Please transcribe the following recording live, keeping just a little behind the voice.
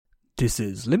This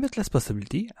is Limitless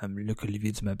Possibility. I'm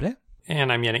Luc-Olivier Dumablet.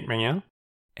 And I'm Yannick Magnan.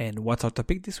 And what's our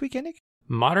topic this week, Yannick?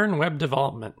 Modern web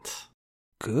development.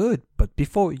 Good, but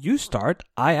before you start,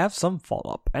 I have some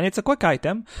follow-up. And it's a quick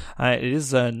item. It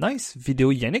is a nice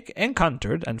video Yannick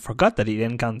encountered and forgot that he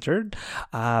encountered.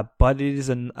 But it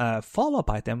is a follow-up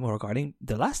item regarding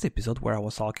the last episode where I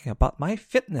was talking about my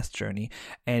fitness journey.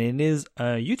 And it is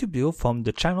a YouTube video from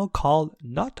the channel called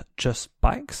Not Just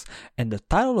Bikes. And the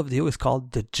title of the video is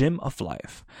called The Gym of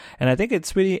Life. And I think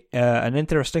it's really an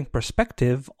interesting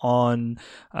perspective on,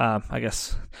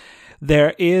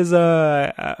 there is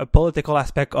a political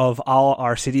aspect of how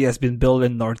our city has been built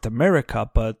in North America,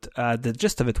 but the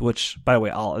gist of it, which, by the way,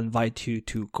 I'll invite you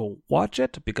to go watch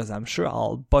it because I'm sure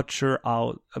I'll butcher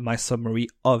out my summary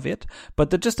of it. But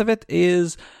the gist of it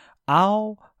is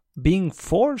how being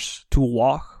forced to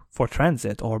walk for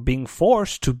transit or being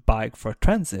forced to bike for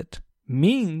transit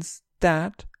means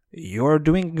that you're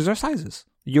doing exercises.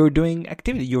 You're doing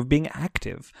activity. You're being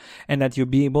active. And that you'll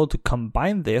be able to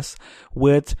combine this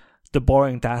with the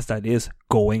boring task that is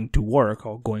going to work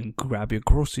or going to grab your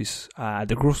groceries at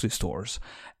the grocery stores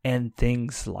and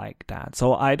things like that.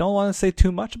 So I don't want to say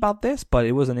too much about this, but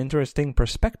it was an interesting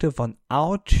perspective on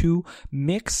how to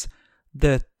mix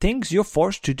the things you're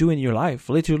forced to do in your life.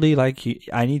 Literally, like,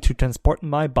 I need to transport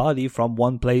my body from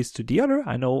one place to the other.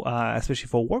 I know, especially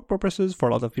for work purposes, for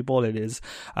a lot of people, it is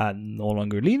no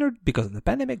longer linear because of the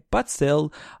pandemic, but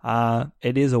still,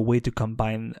 it is a way to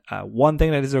combine one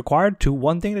thing that is required to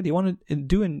one thing that you want to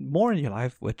do more in your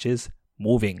life, which is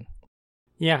moving.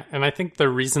 Yeah, and I think the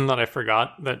reason that I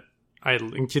forgot that I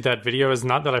linked you that video is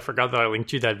not that I forgot that I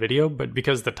linked you that video, but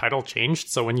because the title changed.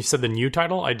 So when you said the new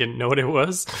title, I didn't know what it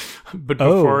was. But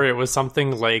before it was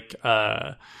something like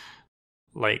The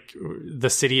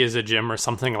City is a Gym or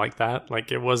something like that.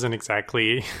 Like, it wasn't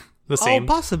exactly the same. Oh,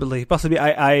 possibly.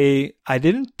 I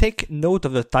didn't take note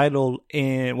of the title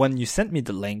when you sent me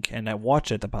the link, and I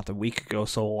watched it about a week ago.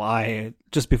 So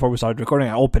just before we started recording,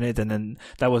 I opened it, and then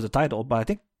that was the title. But I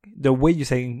think the way you're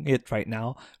saying it right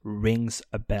now rings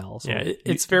a bell. So yeah,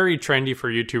 it's very trendy for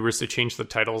YouTubers to change the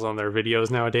titles on their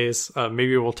videos nowadays.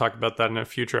 Maybe we'll talk about that in a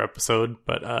future episode,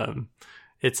 but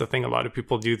it's a thing a lot of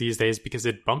people do these days because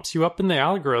it bumps you up in the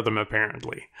algorithm,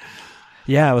 apparently.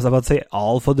 Yeah, I was about to say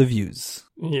all for the views.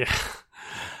 Yeah.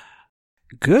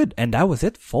 Good, and that was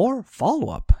it for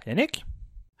follow-up. Yannick?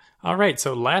 All right,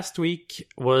 so last week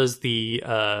was the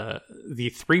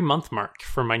 3-month mark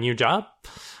for my new job.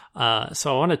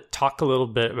 So I want to talk a little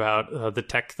bit about the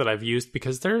tech that I've used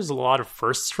because there's a lot of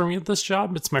firsts for me at this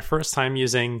job. It's my first time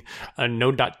using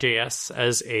Node.js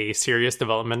as a serious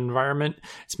development environment.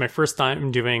 It's my first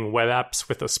time doing web apps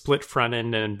with a split front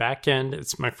end and back end.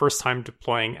 It's my first time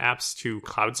deploying apps to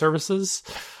cloud services.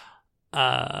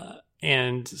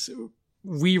 And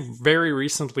we very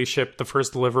recently shipped the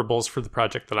first deliverables for the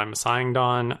project that I'm assigned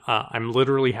on. I'm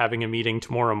literally having a meeting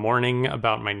tomorrow morning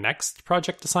about my next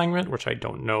project assignment, which I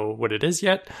don't know what it is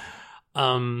yet.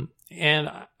 And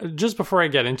just before I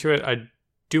get into it, I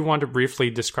do want to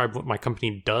briefly describe what my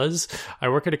company does. I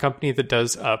work at a company that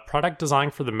does product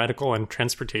design for the medical and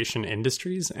transportation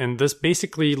industries. And this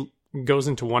basically goes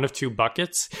into one of two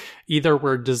buckets. Either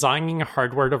we're designing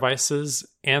hardware devices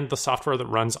and the software that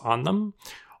runs on them,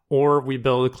 or we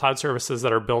build cloud services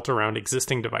that are built around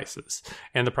existing devices.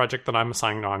 And the project that I'm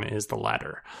assigned on is the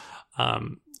latter.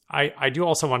 I do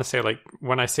also want to say, like,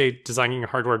 when I say designing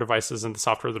hardware devices and the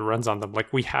software that runs on them,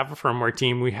 like, we have a firmware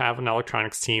team, we have an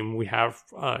electronics team, we have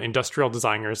industrial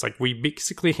designers. Like, we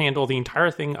basically handle the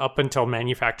entire thing up until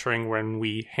manufacturing when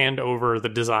we hand over the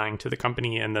design to the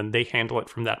company and then they handle it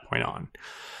from that point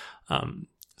on.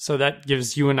 So that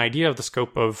gives you an idea of the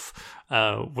scope of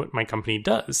what my company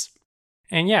does.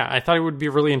 And yeah, I thought it would be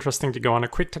really interesting to go on a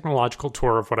quick technological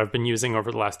tour of what I've been using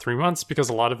over the last 3 months, because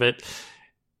a lot of it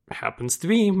happens to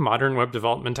be modern web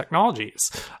development technologies,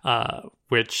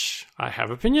 which I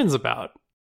have opinions about.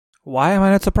 Why am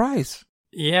I not surprised?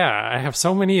 Yeah, I have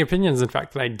so many opinions, in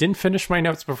fact, that I didn't finish my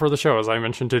notes before the show, as I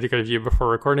mentioned to the you before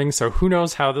recording, so who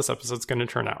knows how this episode's going to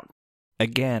turn out.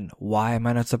 Again, why am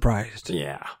I not surprised?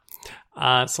 Yeah.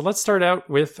 So let's start out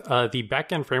with the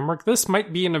backend framework. This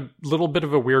might be in a little bit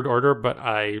of a weird order, but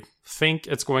I think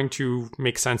it's going to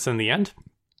make sense in the end.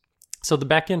 So the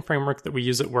backend framework that we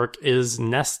use at work is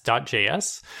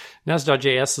Nest.js.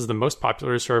 Nest.js is the most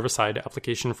popular server-side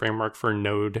application framework for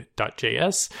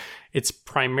Node.js. It's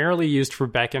primarily used for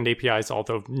backend APIs,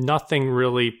 although nothing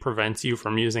really prevents you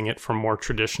from using it for more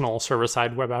traditional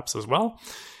server-side web apps as well.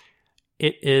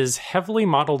 It is heavily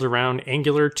modeled around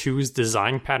Angular 2's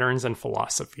design patterns and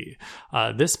philosophy.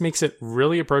 This makes it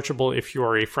really approachable if you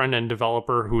are a front-end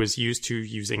developer who is used to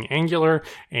using Angular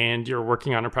and you're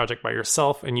working on a project by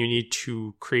yourself and you need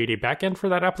to create a backend for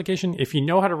that application. If you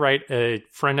know how to write a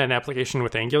front-end application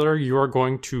with Angular, you are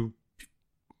going to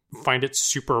find it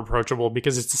super approachable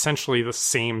because it's essentially the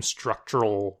same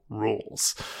structural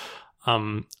rules.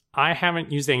 I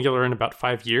haven't used Angular in about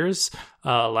 5 years.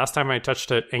 Last time I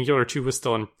touched it, Angular 2 was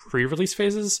still in pre-release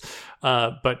phases.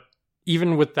 But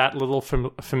even with that little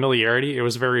familiarity, it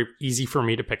was very easy for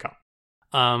me to pick up.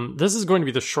 This is going to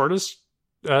be the shortest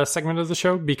segment of the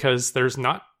show because there's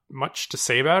not much to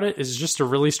say about it. It's just a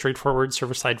really straightforward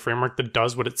server-side framework that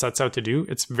does what it sets out to do.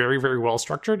 It's very, very well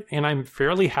structured, and I'm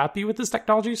fairly happy with this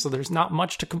technology, so there's not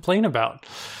much to complain about.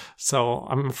 So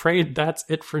I'm afraid that's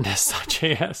it for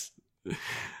Nest.js.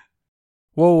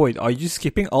 Whoa, wait, are you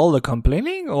skipping all the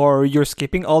complaining, or you're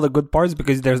skipping all the good parts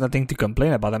because there's nothing to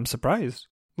complain about? I'm surprised.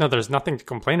 No, there's nothing to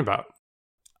complain about.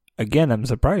 Again, I'm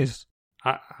surprised.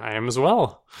 I am as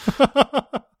well.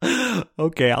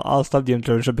 Okay, I'll stop the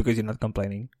introduction because you're not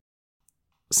complaining.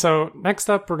 So next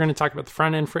up, we're going to talk about the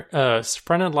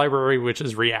front-end library, which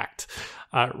is React.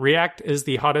 React is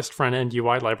the hottest front-end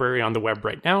UI library on the web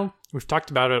right now. We've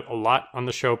talked about it a lot on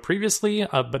the show previously,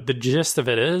 but the gist of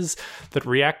it is that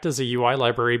React is a UI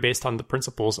library based on the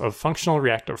principles of functional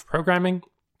reactive programming.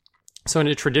 So in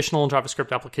a traditional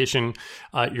JavaScript application,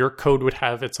 your code would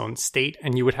have its own state,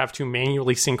 and you would have to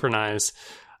manually synchronize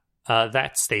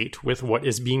that state with what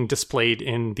is being displayed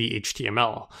in the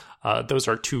HTML. Those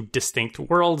are two distinct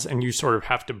worlds, and you sort of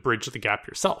have to bridge the gap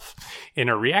yourself. In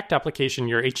a React application,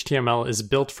 your HTML is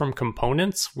built from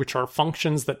components, which are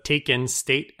functions that take in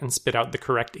state and spit out the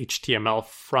correct HTML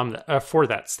for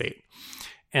that state.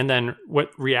 And then what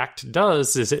React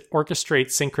does is it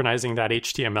orchestrates synchronizing that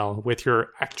HTML with your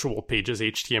actual page's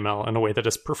HTML in a way that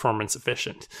is performance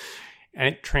efficient.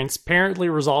 And it transparently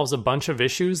resolves a bunch of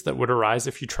issues that would arise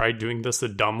if you tried doing this the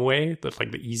dumb way,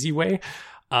 the easy way.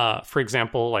 For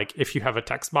example, like if you have a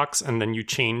text box and then you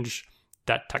change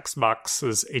that text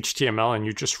box's HTML and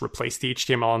you just replace the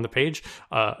HTML on the page,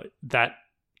 that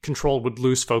control would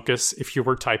lose focus. If you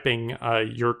were typing,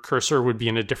 your cursor would be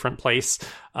in a different place.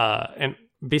 And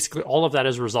basically all of that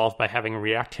is resolved by having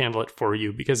React handle it for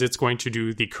you because it's going to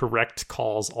do the correct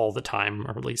calls all the time,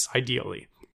 or at least ideally.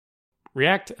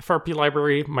 React FRP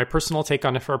library, my personal take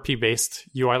on FRP-based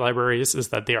UI libraries is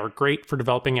that they are great for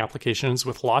developing applications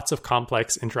with lots of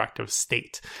complex interactive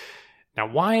state. Now,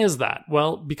 why is that?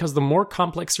 Well, because the more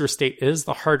complex your state is,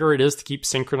 the harder it is to keep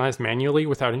synchronized manually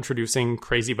without introducing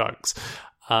crazy bugs.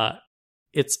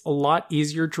 It's a lot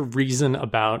easier to reason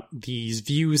about these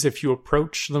views if you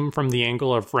approach them from the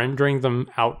angle of rendering them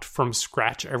out from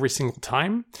scratch every single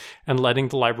time and letting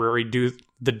the library do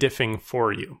the diffing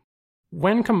for you.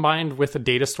 When combined with a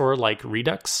data store like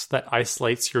Redux that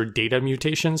isolates your data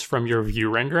mutations from your view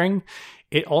rendering,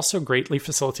 it also greatly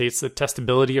facilitates the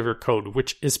testability of your code,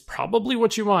 which is probably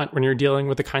what you want when you're dealing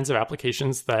with the kinds of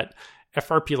applications that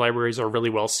FRP libraries are really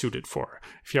well suited for.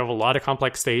 If you have a lot of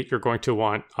complex state, you're going to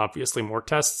want obviously more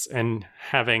tests, and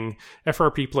having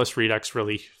FRP plus Redux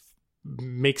really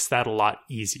makes that a lot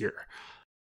easier.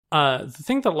 The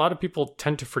thing that a lot of people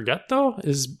tend to forget, though,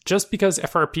 is just because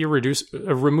FRP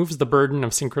removes the burden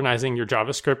of synchronizing your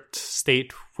JavaScript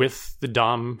state with the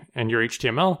DOM and your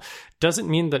HTML, doesn't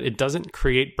mean that it doesn't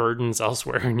create burdens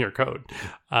elsewhere in your code.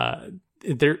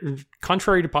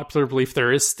 Contrary to popular belief,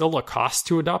 there is still a cost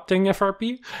to adopting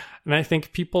FRP, and I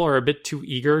think people are a bit too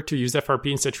eager to use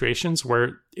FRP in situations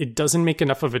where it doesn't make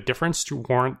enough of a difference to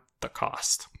warrant the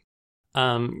cost.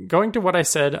 Going to what I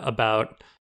said about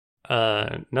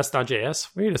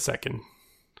Nest.js. Wait a second.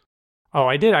 Oh,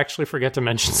 I did actually forget to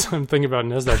mention something about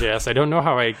Nest.js. I don't know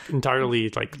how I entirely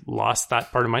lost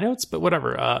that part of my notes, but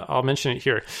whatever. I'll mention it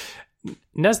here.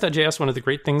 Nest.js, one of the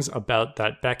great things about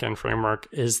that backend framework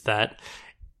is that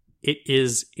it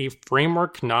is a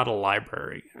framework, not a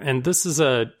library. And this is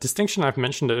a distinction I've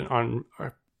mentioned on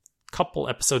a couple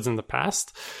episodes in the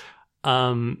past.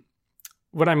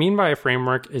 What I mean by a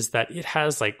framework is that it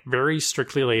has very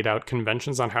strictly laid out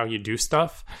conventions on how you do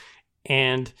stuff,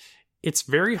 and it's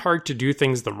very hard to do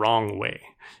things the wrong way.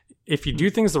 If you do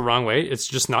things the wrong way, it's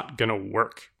just not going to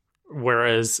work.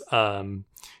 Whereas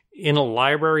in a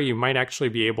library, you might actually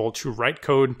be able to write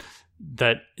code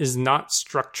that is not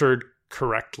structured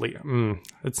correctly.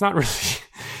 It's not really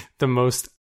the most...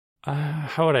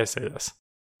 how would I say this?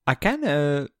 I kind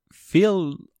of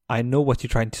feel I know what you're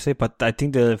trying to say, but I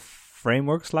think the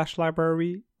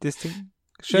framework/library distinction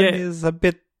is a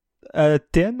bit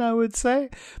thin, I would say.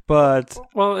 But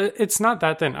well, it's not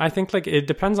that thin. I think it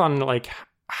depends on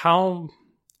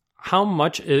how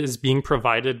much is being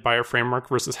provided by a framework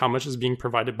versus how much is being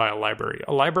provided by a library.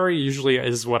 A library usually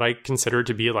is what I consider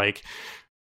to be like,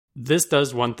 this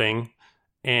does one thing,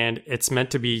 and it's meant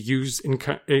to be used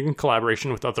in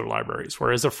collaboration with other libraries.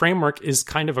 Whereas a framework is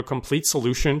kind of a complete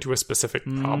solution to a specific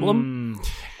problem.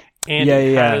 And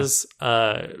it has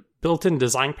built-in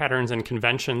design patterns and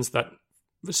conventions that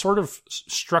sort of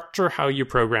structure how you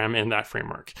program in that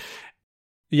framework.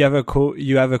 You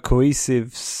have a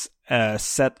cohesive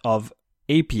set of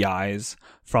APIs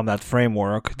from that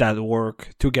framework that work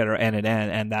together end to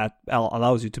end, and that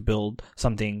allows you to build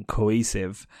something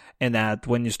cohesive. And that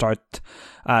when you start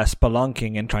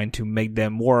spelunking and trying to make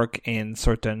them work in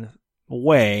certain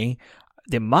way,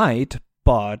 they might,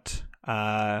 but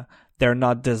they're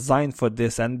not designed for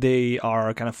this, and they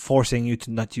are kind of forcing you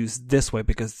to not use this way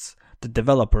because the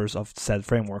developers of said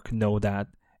framework know that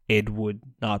it would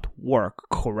not work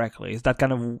correctly. Is that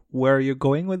kind of where you're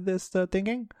going with this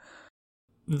thinking?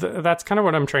 That's kind of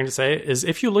what I'm trying to say, is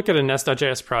if you look at a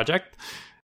Nest.js project,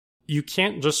 you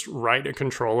can't just write a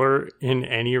controller in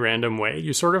any random way.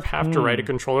 You sort of have to write a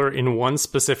controller in one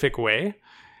specific way.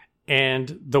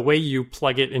 And the way you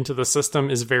plug it into the system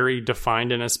is very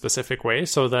defined in a specific way,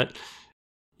 so that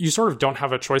you sort of don't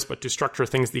have a choice but to structure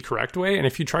things the correct way. And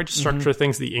if you try to structure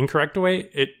things the incorrect way,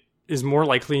 it is more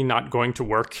likely not going to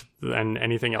work than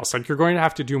anything else. Like, you're going to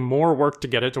have to do more work to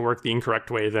get it to work the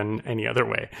incorrect way than any other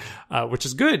way, which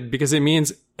is good because it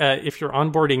means if you're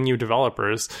onboarding new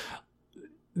developers,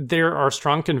 there are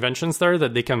strong conventions there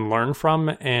that they can learn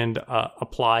from and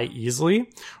apply easily.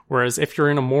 Whereas if you're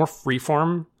in a more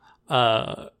freeform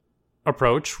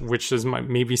approach, which is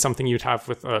maybe something you'd have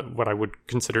with what I would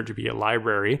consider to be a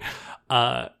library,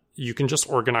 you can just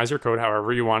organize your code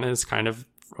however you want. It's kind of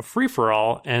a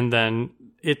free-for-all, and then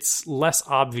it's less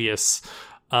obvious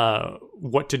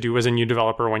what to do as a new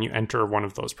developer when you enter one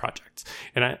of those projects.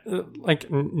 And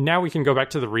now we can go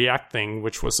back to the React thing,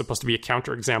 which was supposed to be a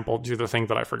counterexample to the thing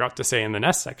that I forgot to say in the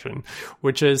Nest section,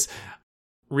 which is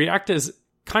React is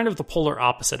kind of the polar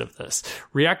opposite of this.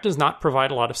 React does not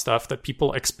provide a lot of stuff that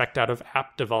people expect out of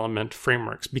app development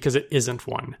frameworks because it isn't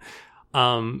one.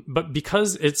 But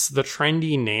because it's the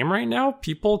trendy name right now,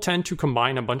 people tend to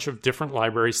combine a bunch of different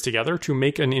libraries together to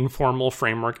make an informal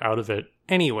framework out of it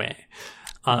anyway.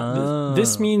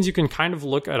 This means you can kind of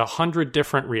look at 100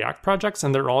 different React projects,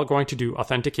 and they're all going to do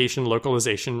authentication,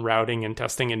 localization, routing, and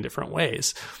testing in different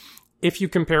ways. If you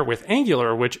compare with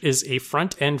Angular, which is a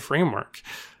front-end framework,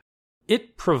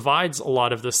 it provides a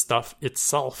lot of this stuff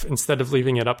itself instead of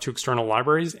leaving it up to external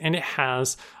libraries, and it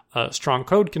has strong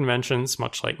code conventions,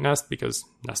 much like Nest, because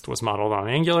Nest was modeled on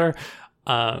Angular,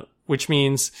 which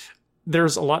means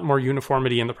there's a lot more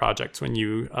uniformity in the projects when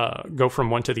you go from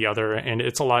one to the other, and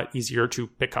it's a lot easier to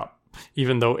pick up,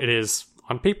 even though it is,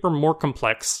 on paper, more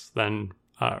complex than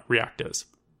React is.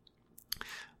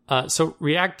 So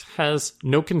React has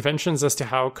no conventions as to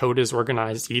how code is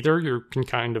organized either. You can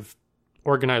kind of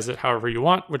organize it however you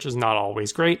want, which is not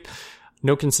always great.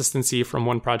 No consistency from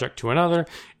one project to another.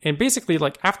 And basically,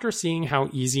 like, after seeing how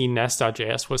easy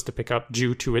Nest.js was to pick up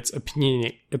due to its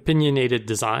opinionated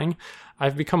design,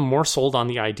 I've become more sold on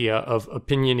the idea of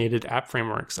opinionated app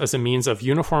frameworks as a means of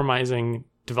uniformizing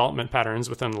development patterns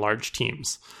within large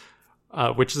teams,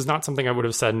 which is not something I would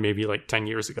have said maybe like 10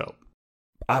 years ago.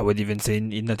 I would even say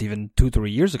not even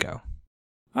 2-3 years ago.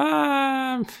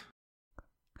 I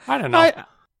don't know.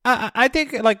 I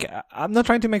think, like, I'm not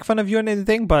trying to make fun of you or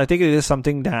anything, but I think it is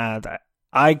something that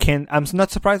I'm not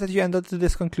surprised that you ended up to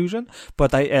this conclusion, but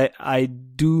I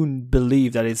do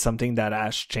believe that it's something that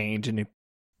has changed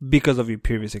because of your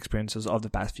previous experiences of the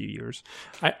past few years.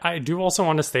 I do also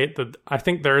want to state that I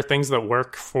think there are things that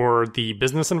work for the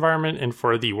business environment and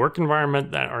for the work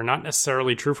environment that are not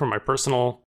necessarily true for my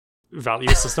personal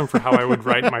value system for how I would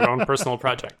write my own personal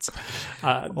projects.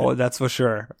 Oh, that's for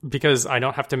sure. Because I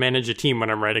don't have to manage a team when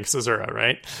I'm writing Caesura,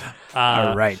 right?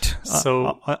 Right.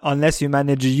 So unless you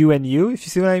manage you and you, if you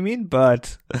see what I mean,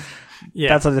 but yeah,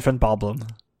 that's a different problem.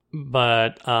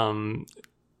 But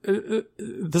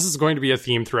this is going to be a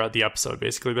theme throughout the episode,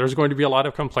 basically. There's going to be a lot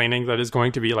of complaining that is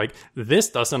going to be like, this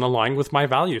doesn't align with my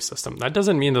value system. That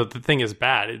doesn't mean that the thing is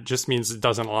bad. It just means it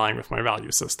doesn't align with my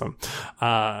value system.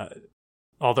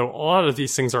 Although a lot of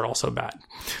these things are also bad.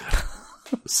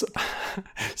 So,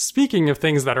 speaking of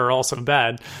things that are also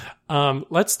bad,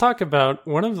 let's talk about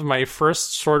one of my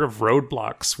first sort of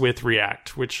roadblocks with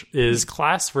React, which is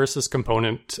class versus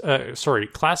function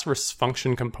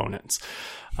components.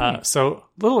 So,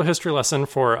 little history lesson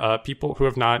for people who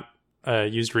have not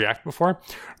used React before.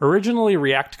 Originally,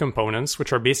 React components,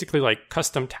 which are basically like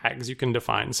custom tags you can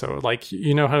define. So, like,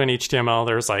 you know how in HTML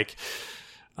there's like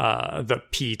the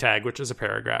p tag, which is a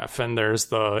paragraph, and there's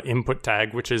the input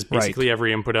tag, which is basically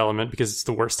every input element because it's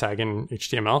the worst tag in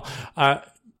HTML.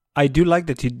 I do like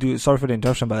that you do, sorry for the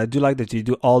interruption, but I do like that you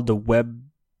do all the web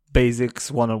basics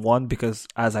 101 because,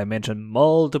 as I mentioned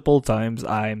multiple times,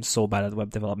 I'm so bad at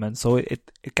web development. So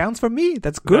it counts for me.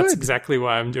 That's good. That's exactly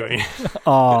why I'm doing it.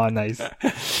 Oh, nice.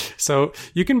 So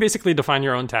you can basically define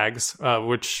your own tags,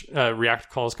 which React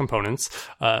calls components.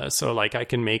 So like I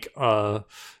can make a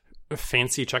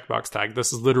fancy checkbox tag.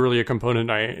 This is literally a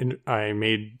component I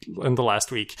made in the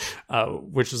last week,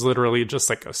 which is literally just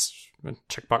like a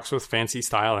checkbox with fancy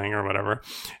styling or whatever.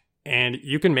 And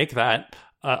you can make that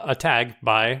a tag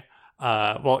by,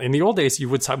 in the old days, you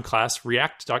would subclass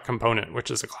react.component, which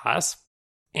is a class.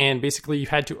 And basically, you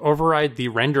had to override the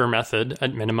render method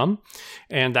at minimum.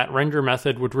 And that render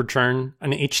method would return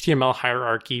an HTML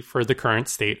hierarchy for the current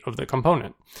state of the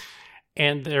component.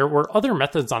 And there were other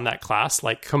methods on that class,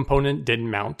 like component did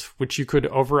mount, which you could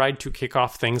override to kick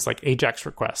off things like AJAX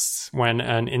requests when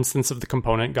an instance of the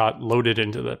component got loaded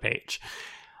into the page.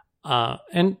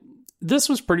 And this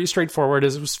was pretty straightforward,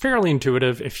 as it was fairly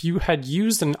intuitive. If you had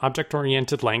used an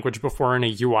object-oriented language before in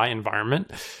a UI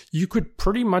environment, you could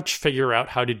pretty much figure out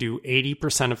how to do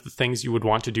 80% of the things you would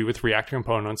want to do with React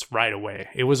components right away.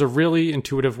 It was a really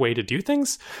intuitive way to do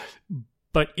things,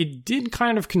 but it did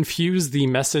kind of confuse the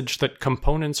message that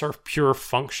components are pure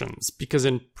functions, because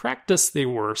in practice they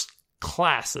were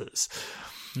classes.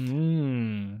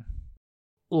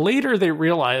 Later they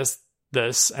realized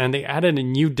this, and they added a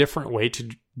new different way to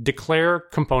declare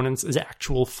components as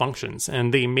actual functions,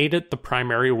 and they made it the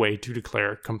primary way to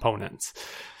declare components.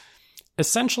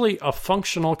 Essentially, a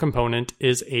functional component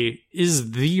is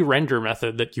the render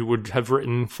method that you would have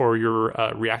written for your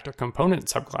React component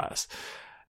subclass.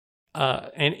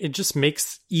 And it just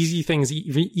makes easy things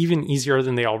even easier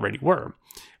than they already were.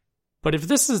 But if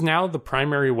this is now the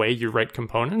primary way you write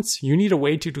components, you need a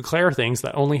way to declare things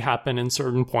that only happen in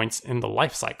certain points in the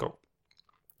lifecycle.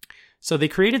 So they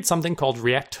created something called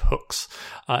React hooks,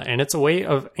 and it's a way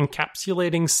of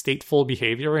encapsulating stateful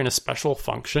behavior in a special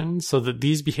function so that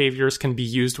these behaviors can be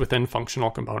used within functional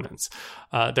components.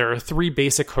 There are 3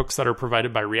 basic hooks that are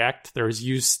provided by React. There's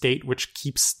useState, which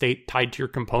keeps state tied to your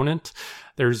component.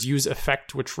 There's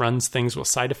useEffect, which runs things with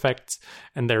side effects.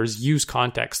 And there's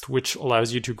useContext, which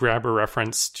allows you to grab a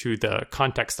reference to the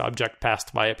context object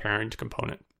passed by a parent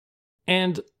component.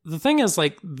 And the thing is,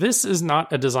 like, this is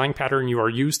not a design pattern you are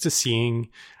used to seeing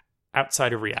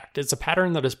outside of React. It's a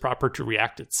pattern that is proper to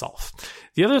React itself.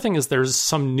 The other thing is there's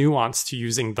some nuance to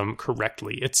using them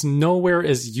correctly. It's nowhere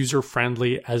as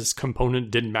user-friendly as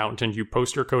component did mount and you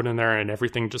post your code in there and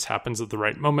everything just happens at the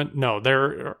right moment. No,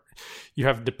 you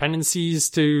have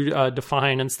dependencies to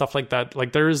define and stuff like that.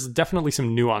 Like, there is definitely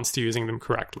some nuance to using them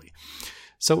correctly.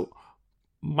 So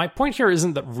my point here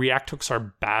isn't that React hooks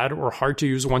are bad or hard to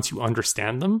use once you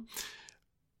understand them,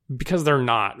 because they're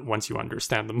not once you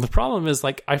understand them. The problem is,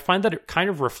 like, I find that it kind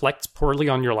of reflects poorly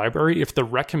on your library if the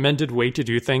recommended way to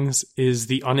do things is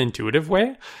the unintuitive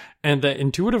way. And the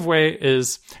intuitive way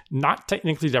is not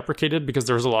technically deprecated because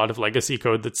there's a lot of legacy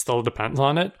code that still depends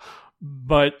on it,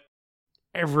 but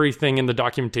everything in the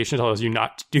documentation tells you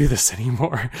not to do this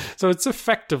anymore. So it's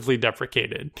effectively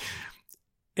deprecated.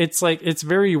 It's like, it's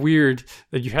very weird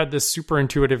that you had this super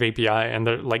intuitive API and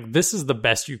this is the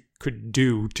best you could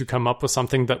do to come up with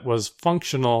something that was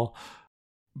functional,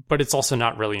 but it's also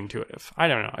not really intuitive. I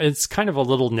don't know. It's kind of a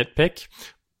little nitpick,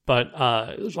 but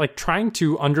trying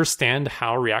to understand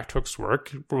how React hooks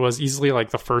work was easily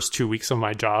like the first 2 weeks of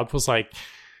my job was like,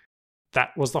 that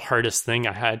was the hardest thing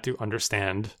I had to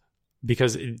understand,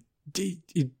 because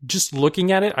just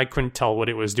looking at it, I couldn't tell what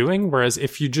it was doing. Whereas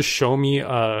if you just show me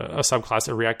a subclass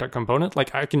of React component,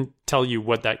 like, I can tell you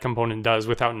what that component does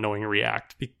without knowing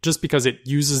React, just because it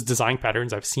uses design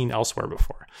patterns I've seen elsewhere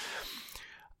before.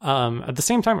 At the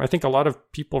same time, I think a lot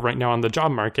of people right now on the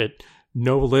job market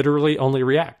know literally only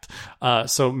React.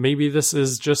 So maybe this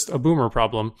is just a boomer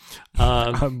problem.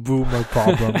 A boomer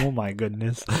problem. Oh my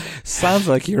goodness. Sounds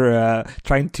like you're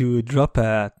trying to drop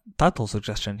a title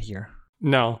suggestion here.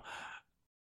 No.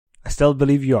 I still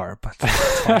believe you are, but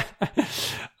it's fine.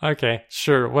 Okay,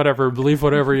 sure, whatever. Believe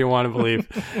whatever you want to believe.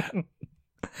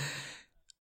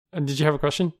 Did you have a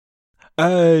question?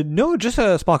 No, just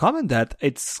a small comment that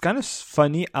it's kind of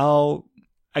funny how,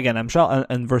 again, I'm sure I'll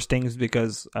inverse things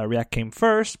because React came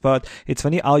first, but it's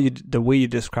funny how the way you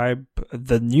describe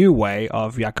the new way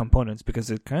of React components,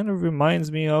 because it kind of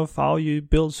reminds me of how you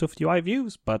build SwiftUI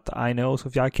views, but I know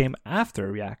SwiftUI came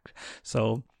after React.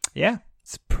 So, yeah.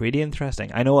 It's pretty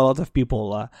interesting. I know a lot of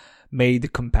people made the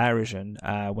comparison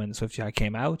when SwiftUI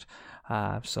came out.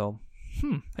 So,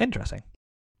 interesting.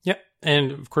 Yeah,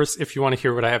 And of course, if you want to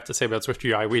hear what I have to say about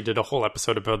SwiftUI, we did a whole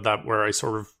episode about that where I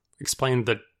sort of explained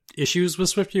the issues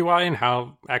with SwiftUI and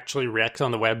how actually React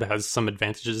on the web has some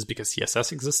advantages because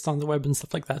CSS exists on the web and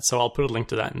stuff like that. So I'll put a link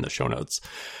to that in the show notes.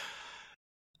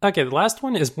 Okay, the last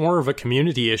one is more of a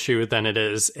community issue than it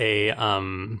is a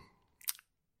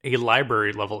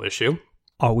library level issue.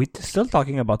 Are we still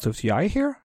talking about SwiftUI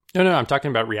here? No, I'm talking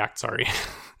about React, sorry.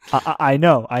 I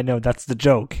know, that's the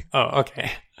joke. Oh,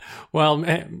 okay. Well,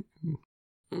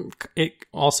 it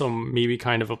also maybe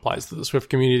kind of applies to the Swift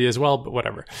community as well, but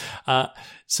whatever.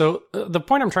 So the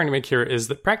point I'm trying to make here is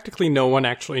that practically no one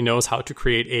actually knows how to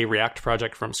create a React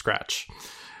project from scratch.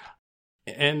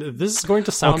 And this is going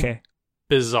to sound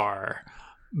bizarre,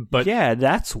 but yeah,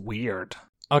 that's weird.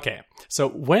 Okay, so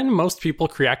when most people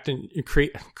create,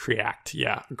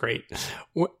 yeah, great.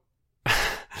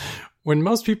 When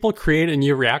most people create a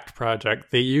new React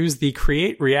project, they use the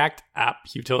Create React App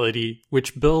utility,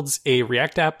 which builds a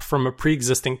React app from a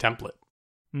pre-existing template.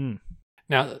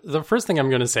 Now, the first thing I'm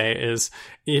going to say is,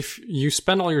 if you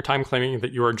spend all your time claiming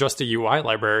that you are just a UI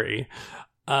library,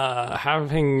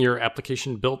 having your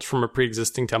application built from a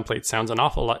pre-existing template sounds an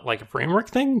awful lot like a framework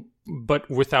thing, but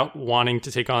without wanting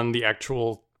to take on the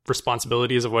actual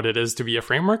responsibilities of what it is to be a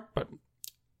framework. But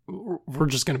we're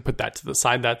just going to put that to the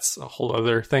side. That's a whole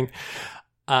other thing.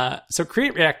 So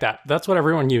Create React App, that's what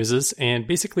everyone uses. And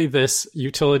basically this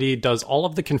utility does all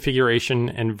of the configuration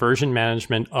and version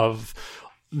management of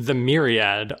the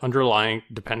myriad underlying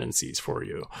dependencies for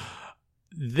you.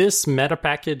 This meta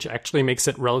package actually makes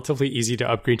it relatively easy to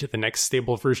upgrade to the next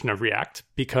stable version of React,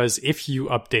 because if you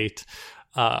update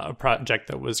a project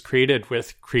that was created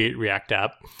with Create React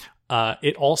App,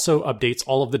 it also updates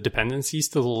all of the dependencies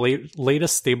to the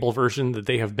latest stable version that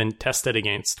they have been tested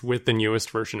against with the newest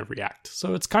version of React.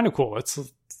 So it's kind of cool.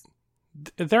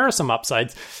 There are some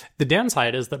upsides. The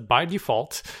downside is that by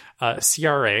default,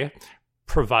 CRA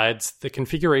provides the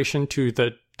configuration to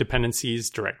the dependencies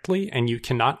directly, and you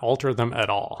cannot alter them at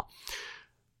all.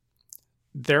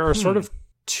 There are sort of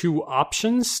two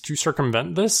options to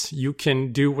circumvent this. You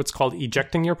can do what's called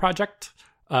ejecting your project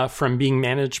from being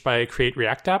managed by Create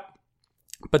React App,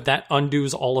 but that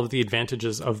undoes all of the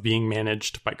advantages of being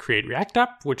managed by Create React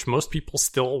App, which most people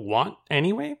still want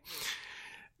anyway.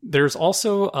 There's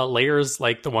also layers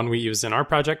like the one we use in our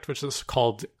project, which is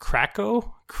called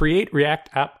Krakow, Create React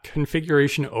App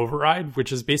Configuration Override,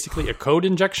 which is basically a code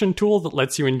injection tool that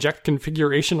lets you inject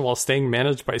configuration while staying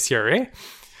managed by CRA.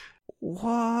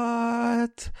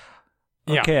 What?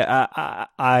 Yeah. Okay,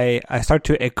 I start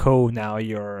to echo now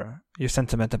your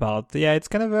sentiment about, it's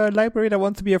kind of a library that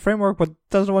wants to be a framework but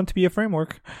doesn't want to be a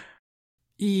framework.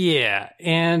 Yeah,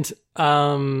 and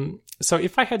so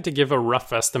if I had to give a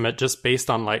rough estimate just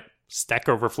based on like Stack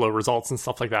Overflow results and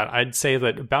stuff like that, I'd say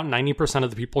that about 90%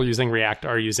 of the people using React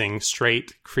are using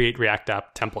straight Create React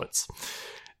App templates.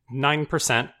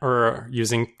 9% are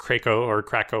using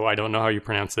Krakow, I don't know how you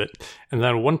pronounce it. And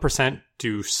then 1%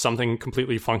 do something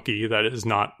completely funky that is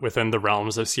not within the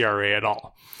realms of CRA at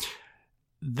all.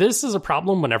 This is a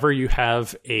problem whenever you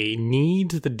have a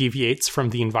need that deviates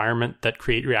from the environment that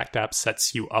Create React App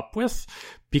sets you up with,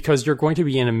 because you're going to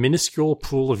be in a minuscule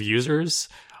pool of users,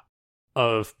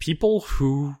 of people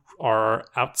who are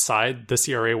outside the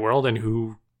CRA world and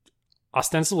who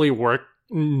ostensibly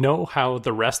know how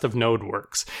the rest of Node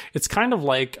works. It's kind of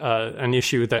like an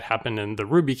issue that happened in the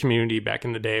Ruby community back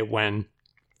in the day when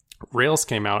Rails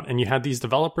came out, and you had these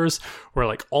developers where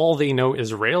like all they know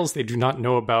is Rails. They do not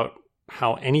know about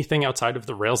how anything outside of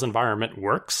the Rails environment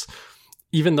works.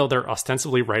 Even though they're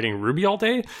ostensibly writing Ruby all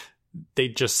day, they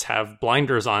just have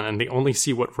blinders on and they only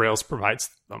see what Rails provides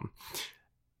them.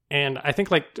 And I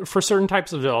think like for certain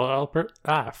types of developers,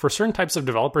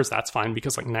 that's fine,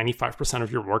 because like 95%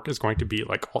 of your work is going to be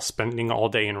like spending all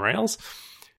day in Rails.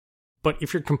 But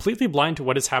if you're completely blind to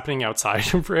what is happening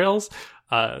outside of Rails,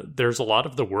 there's a lot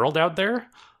of the world out there.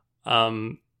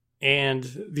 And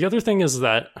the other thing is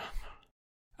that,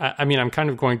 I mean, I'm kind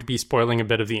of going to be spoiling a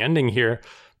bit of the ending here,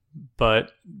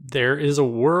 but there is a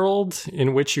world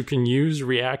in which you can use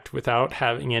React without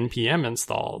having NPM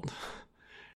installed.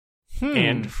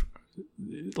 And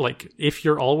like, if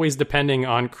you're always depending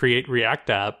on Create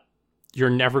React App, you're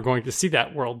never going to see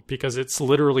that world, because it's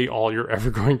literally all you're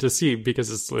ever going to see, because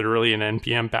it's literally an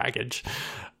NPM package.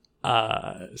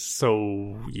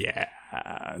 So yeah,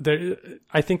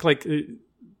 I think like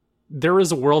there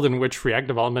is a world in which React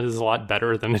development is a lot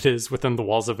better than it is within the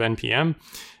walls of NPM,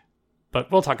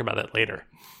 but we'll talk about that later.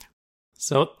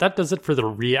 So that does it for the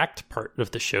React part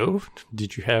of the show.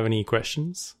 Did you have any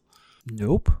questions?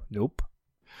 Nope.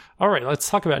 All right, let's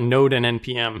talk about Node and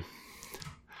NPM.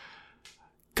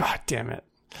 God damn it.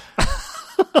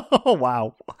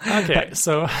 Wow. Okay,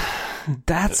 so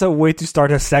that's a way to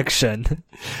start a section.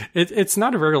 it's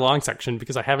not a very long section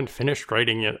because I haven't finished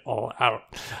writing it all out.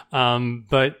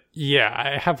 But yeah,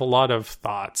 I have a lot of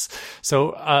thoughts.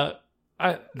 So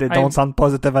they don't sound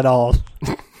positive at all.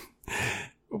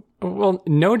 Well,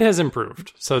 Node has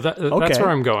improved, so that's where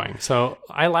I'm going. So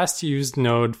I last used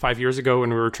Node 5 years ago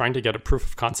when we were trying to get a proof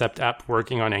of concept app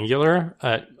working on Angular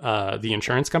at the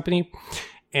insurance company.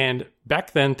 And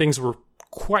back then, things were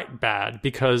quite bad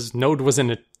because Node was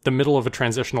in the middle of a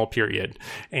transitional period.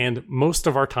 And most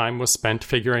of our time was spent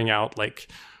figuring out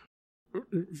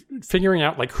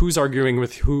who's arguing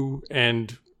with who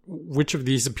and which of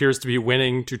these appears to be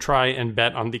winning, to try and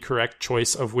bet on the correct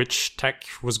choice of which tech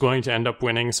was going to end up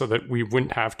winning so that we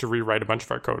wouldn't have to rewrite a bunch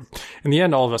of our code. In the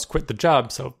end, all of us quit the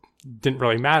job, so it didn't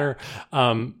really matter.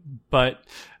 But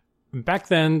back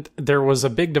then, there was a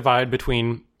big divide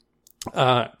between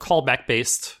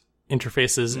callback-based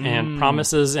interfaces and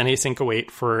promises and async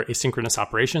await for asynchronous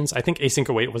operations. I think async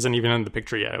await wasn't even in the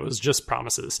picture yet. It was just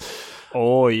promises.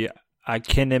 Oh, yeah. I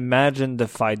can imagine the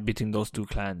fight between those two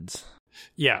clans.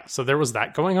 Yeah, so there was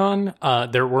that going on.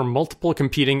 There were multiple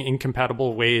competing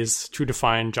incompatible ways to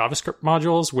define JavaScript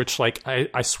modules, which,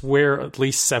 I swear at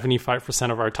least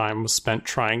 75% of our time was spent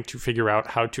trying to figure out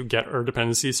how to get our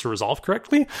dependencies to resolve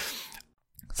correctly.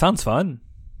 Sounds fun.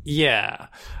 Yeah.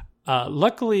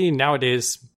 Luckily,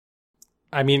 nowadays,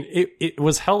 I mean, it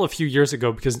was hell a few years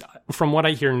ago because from what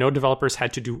I hear, Node developers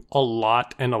had to do a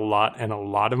lot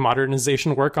of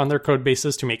modernization work on their code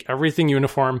bases to make everything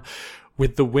uniform,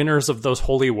 with the winners of those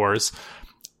holy wars.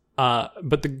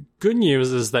 But the good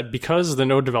news is that because the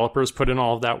Node developers put in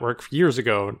all of that work years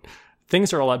ago,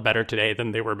 things are a lot better today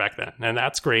than they were back then. And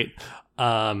that's great.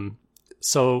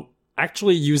 So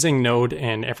actually using Node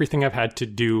and everything I've had to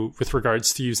do with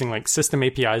regards to using system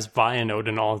APIs via Node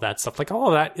and all of that stuff, all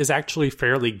of that is actually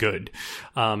fairly good.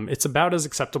 It's about as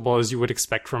acceptable as you would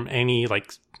expect from any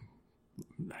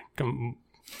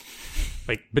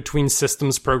between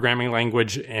systems programming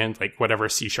language and whatever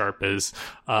C# is,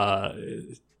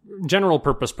 general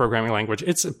purpose programming language.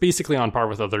 It's basically on par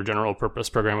with other general purpose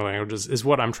programming languages is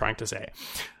what I'm trying to say.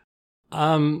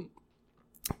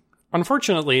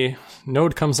 Unfortunately,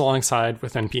 Node comes alongside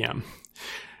with NPM.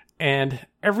 And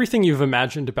everything you've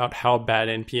imagined about how bad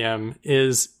NPM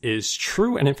is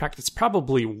true, and in fact, it's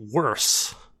probably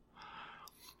worse.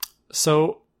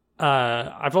 So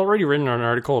I've already written an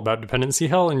article about dependency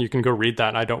hell, and you can go read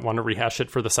that. I don't want to rehash it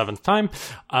for the 7th time.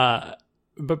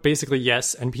 But basically,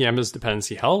 yes, NPM is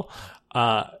dependency hell.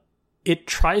 It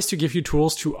tries to give you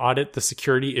tools to audit the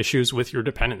security issues with your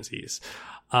dependencies.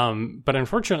 But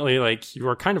unfortunately, you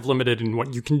are kind of limited in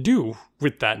what you can do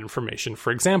with that information.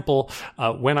 For example,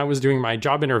 when I was doing my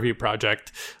job interview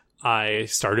project, I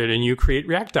started a new Create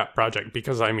React app project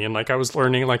because I was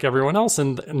learning like everyone else,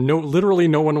 and literally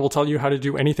no one will tell you how to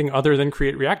do anything other than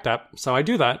Create React app. So I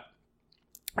do that.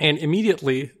 And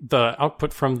immediately the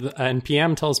output from the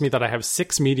NPM tells me that I have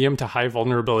 6 medium to high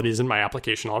vulnerabilities in my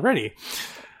application already.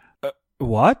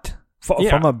 What?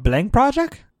 From a blank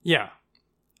project? Yeah.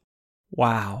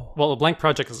 Wow. Well, a blank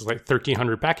project is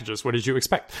 1,300 packages. What did you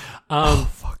expect?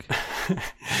 Fuck.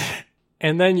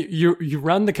 And then you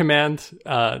run the command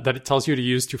that it tells you to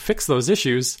use to fix those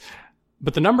issues,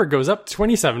 but the number goes up to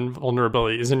 27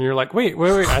 vulnerabilities, and you're like, wait,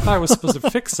 I thought I was supposed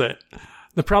to fix it.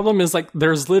 The problem is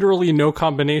there's literally no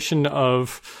combination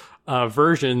of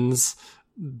versions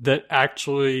that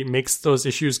actually makes those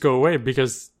issues go away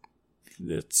because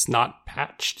it's not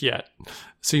patched yet.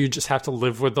 So you just have to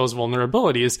live with those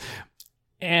vulnerabilities.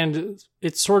 And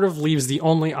it sort of leaves the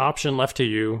only option left to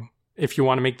you if you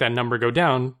want to make that number go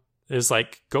down is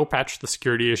go patch the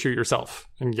security issue yourself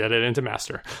and get it into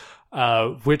master,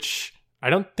 which I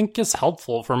don't think is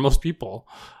helpful for most people,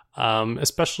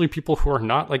 especially people who are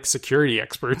not security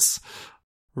experts.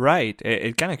 Right.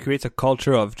 It kind of creates a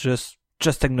culture of just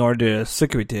ignore the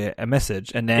security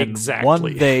message, and then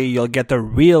one day you'll get the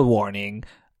real warning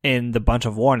in the bunch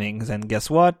of warnings, and guess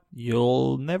what?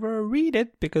 You'll never read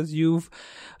it because you've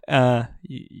been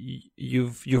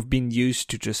used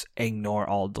to just ignore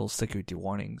all those security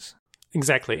warnings.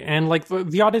 Exactly. And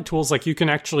the audit tools, you can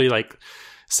actually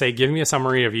say, give me a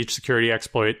summary of each security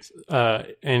exploit.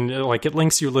 And it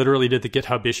links you literally to the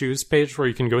GitHub issues page where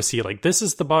you can go see this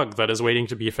is the bug that is waiting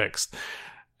to be fixed.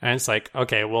 And it's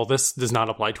okay, well, this does not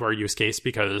apply to our use case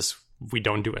because we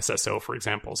don't do SSO, for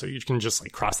example. So you can just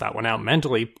cross that one out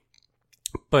mentally.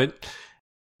 But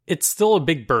it's still a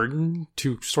big burden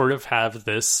to sort of have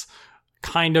this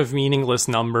kind of meaningless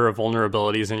number of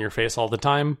vulnerabilities in your face all the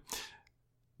time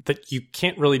that you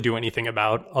can't really do anything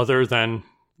about other than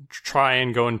try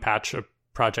and go and patch a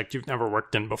project you've never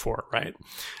worked in before, right?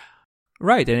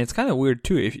 Right, and it's kind of weird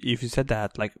too if you said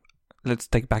that, like, let's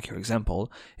take back your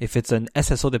example. If it's an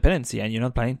SSO dependency and you're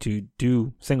not planning to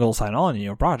do single sign-on in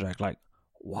your project, like,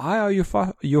 why are you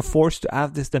you're forced to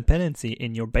have this dependency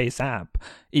in your base app,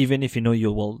 even if you know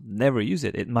you will never use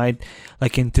it? It might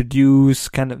like introduce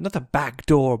kind of not a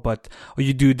backdoor, but or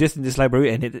you do this in this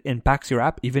library and it impacts your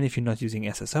app, even if you're not using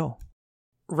SSO.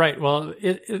 Right. Well,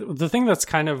 the thing that's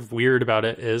kind of weird about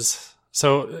it is,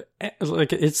 so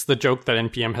like it's the joke that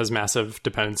NPM has massive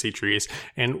dependency trees,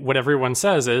 and what everyone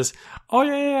says is, oh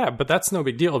yeah, but that's no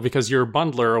big deal because your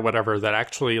bundler or whatever that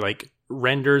actually like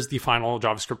renders the final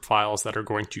JavaScript files that are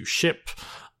going to ship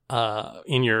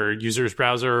in your user's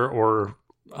browser or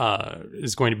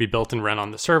is going to be built and run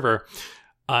on the server.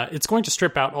 It's going to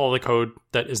strip out all the code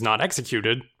that is not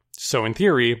executed. So in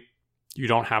theory, you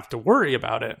don't have to worry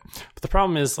about it. But the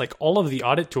problem is, like, all of the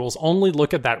audit tools only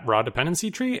look at that raw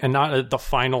dependency tree and not at the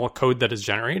final code that is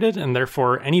generated. And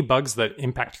therefore, any bugs that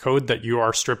impact code that you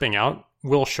are stripping out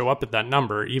will show up at that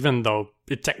number, even though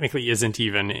it technically isn't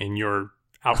even in your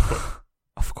output.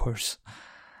 Of course.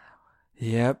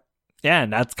 Yep. Yeah,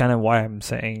 and that's kind of why I'm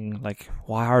saying, like,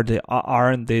 why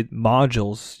aren't they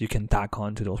modules you can tack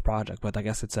on to those projects? But I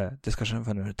guess it's a discussion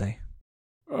for another day.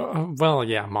 Well,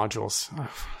 yeah, modules.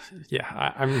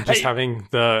 I'm just having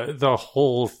the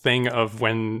whole thing of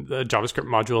when the JavaScript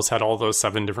modules had all those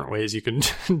 7 different ways you can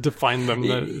define them.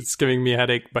 It's giving me a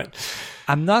headache, but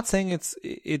I'm not saying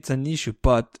it's an issue,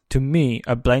 but to me,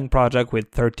 a blank project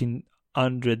with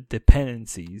 1,300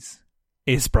 dependencies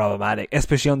is problematic,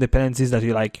 especially on dependencies that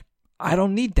you're like, I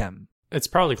don't need them. It's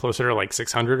probably closer to like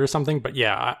 600 or something, but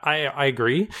yeah, I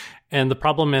agree. And the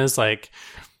problem is like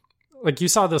you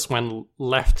saw this when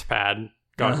left pad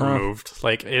got removed.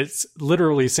 Like, it's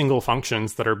literally single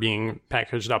functions that are being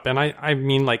packaged up. And I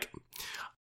mean, like,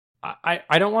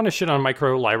 I don't want to shit on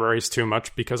micro libraries too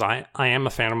much because I am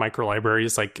a fan of micro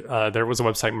libraries. Like, there was a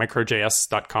website,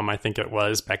 microjs.com, I think it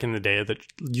was, back in the day that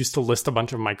used to list a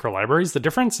bunch of micro libraries. The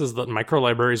difference is that micro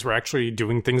libraries were actually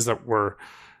doing things that were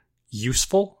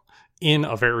useful in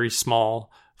a very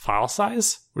small file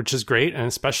size, which is great. And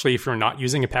especially if you're not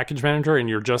using a package manager and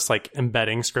you're just like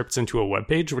embedding scripts into a web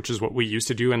page, which is what we used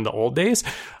to do in the old days,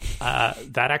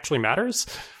 that actually matters.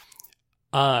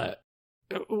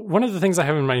 One of the things I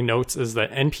have in my notes is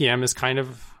that NPM is kind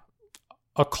of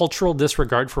a cultural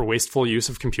disregard for wasteful use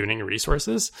of computing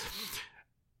resources.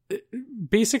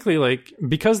 Basically, like,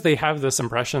 because they have this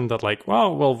impression that like,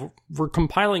 well, we're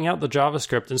compiling out the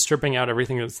JavaScript and stripping out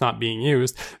everything that's not being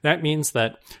used. That means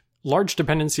that large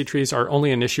dependency trees are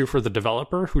only an issue for the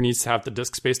developer who needs to have the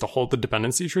disk space to hold the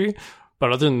dependency tree.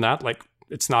 But other than that, like,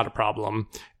 it's not a problem.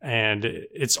 And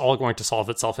it's all going to solve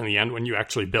itself in the end when you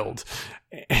actually build.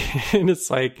 And it's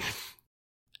like,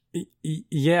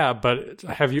 yeah, but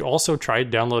have you also tried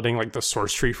downloading like the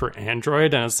source tree for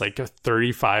Android? And it's like a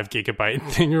 35 gigabyte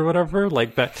thing or whatever.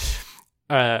 Like that.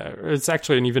 It's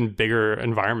actually an even bigger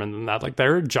environment than that. Like,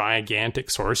 there are gigantic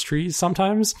source trees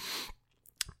sometimes.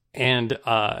 And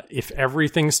if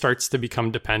everything starts to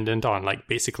become dependent on like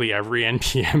basically every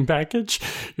NPM package,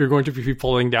 you're going to be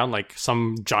pulling down like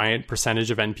some giant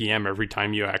percentage of NPM every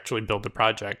time you actually build the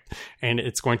project. And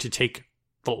it's going to take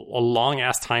a long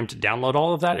ass time to download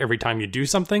all of that every time you do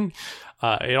something.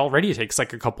 It already takes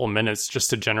like a couple of minutes just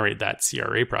to generate that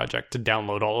CRA project to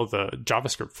download all of the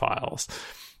JavaScript files.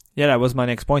 Yeah, that was my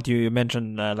next point. You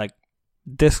mentioned like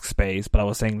disk space, but I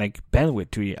was saying like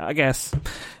bandwidth too. I guess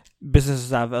businesses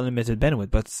have unlimited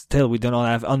bandwidth, but still we do not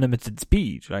have unlimited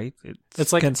speed, right?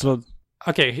 It's like canceled.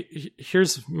 Okay,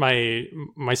 here's my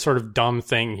sort of dumb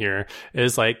thing here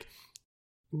is like,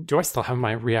 do I still have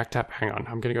my React app? Hang on,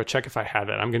 I'm going to go check if I have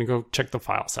it. I'm going to go check the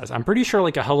file size. I'm pretty sure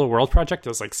like a Hello World project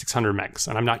is like 600 megs,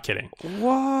 and I'm not kidding.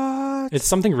 What? It's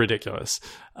something ridiculous.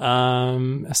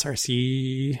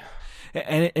 SRC.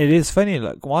 And it is funny,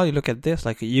 like, while you look at this,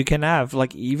 like, you can have,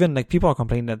 like, even, like, people are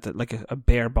complaining that, like, a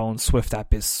bare-bones Swift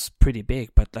app is pretty big,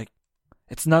 but, like,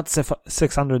 it's not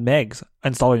 600 megs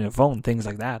installed on your phone, things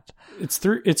like that. It's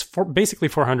basically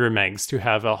 400 megs to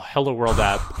have a Hello World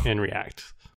app in React.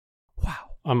 Wow.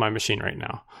 On my machine right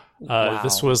now. Wow.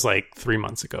 This was, like, 3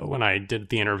 months ago when I did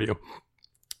the interview.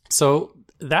 So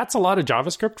that's a lot of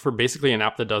JavaScript for basically an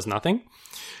app that does nothing.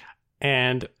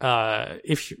 And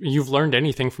if you've learned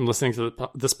anything from listening to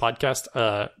this podcast,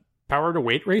 power to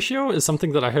weight ratio is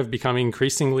something that I have become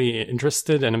increasingly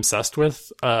interested and obsessed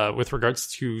with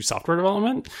regards to software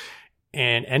development.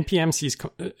 And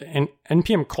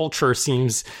NPM culture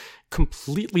seems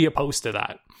completely opposed to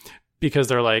that because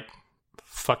they're like,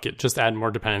 fuck it, just add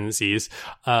more dependencies.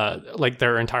 Like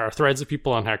there are entire threads of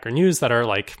people on Hacker News that are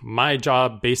like, my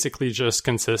job basically just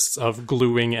consists of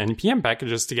gluing NPM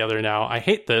packages together now. I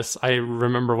hate this. I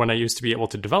remember when I used to be able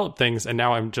to develop things, and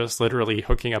now I'm just literally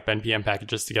hooking up NPM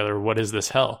packages together. What is this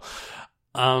hell?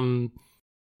 And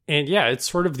yeah, it's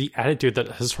sort of the attitude that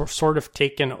has sort of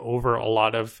taken over a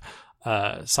lot of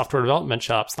software development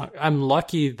shops. I'm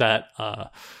lucky that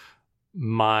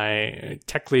my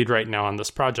tech lead right now on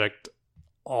this project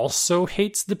also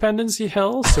hates dependency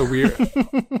hell. So we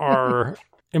are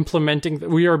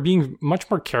we are being much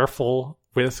more careful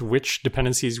with which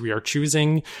dependencies we are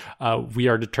choosing. We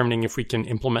are determining if we can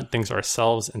implement things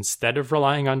ourselves instead of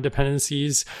relying on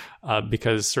dependencies,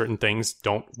 because certain things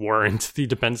don't warrant the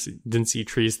dependency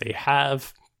trees they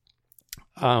have.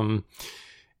 And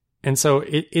so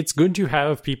it's good to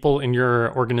have people in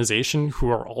your organization who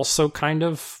are also kind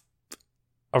of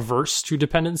averse to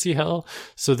dependency hell,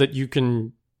 so that you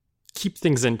can keep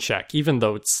things in check, even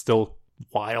though it's still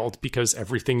wild because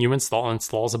everything you install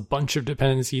installs a bunch of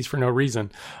dependencies for no reason.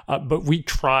 But we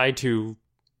try to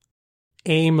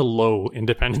aim low in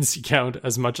dependency count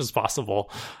as much as possible,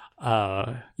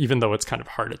 even though it's kind of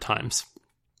hard at times.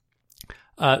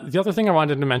 The other thing I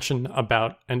wanted to mention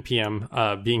about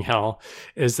NPM being hell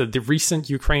is that the recent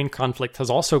Ukraine conflict has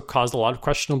also caused a lot of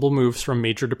questionable moves from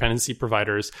major dependency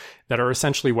providers that are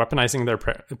essentially weaponizing their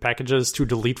packages to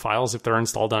delete files if they're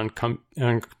installed on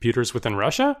computers within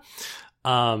Russia.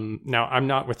 Now, I'm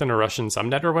not within a Russian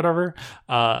subnet or whatever,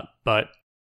 but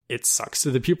it sucks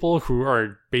to the people who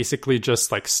are basically just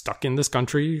like stuck in this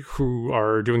country, who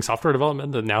are doing software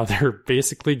development, and now they're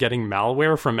basically getting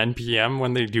malware from NPM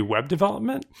when they do web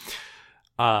development.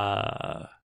 I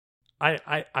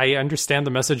understand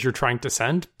the message you're trying to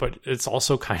send, but it's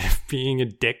also kind of being a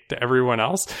dick to everyone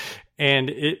else. And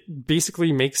it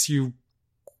basically makes you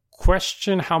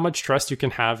question how much trust you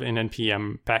can have in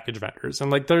NPM package vendors.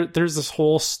 And like there's this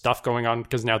whole stuff going on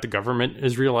because now the government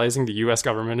is realizing, the US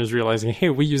government is realizing, hey,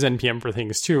 we use NPM for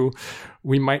things too.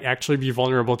 We might actually be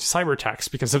vulnerable to cyber attacks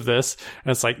because of this.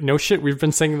 And it's like, no shit, we've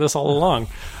been saying this all along.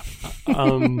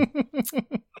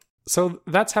 So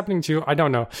that's happening too. I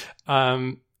don't know.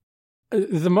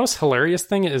 The most hilarious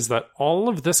thing is that all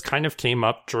of this kind of came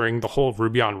up during the whole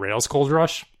Ruby on Rails gold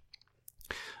rush.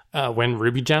 When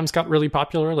Ruby Gems got really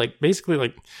popular, like basically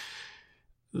like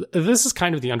this is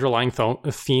kind of the underlying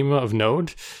theme of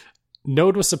Node.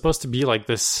 Node was supposed to be like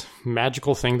this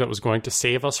magical thing that was going to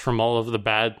save us from all of the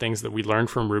bad things that we learned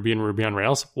from Ruby and Ruby on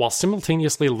Rails, while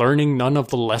simultaneously learning none of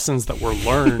the lessons that were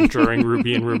learned during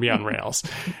Ruby and Ruby on Rails.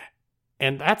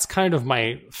 And that's kind of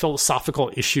my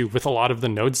philosophical issue with a lot of the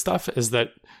Node stuff, is that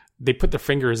they put their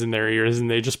fingers in their ears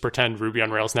and they just pretend Ruby on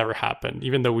Rails never happened,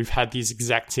 even though we've had these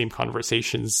exact same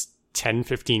conversations 10,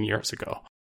 15 years ago.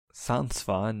 Sounds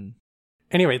fun.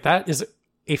 Anyway, that is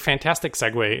a fantastic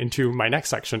segue into my next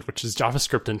section, which is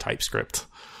JavaScript and TypeScript,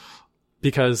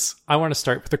 because I want to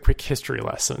start with a quick history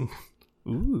lesson.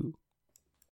 Ooh.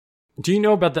 Do you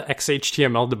know about the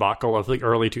XHTML debacle of the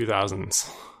early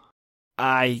 2000s?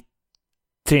 I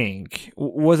think.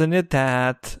 Wasn't it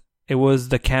that it was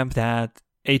the camp that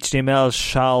HTML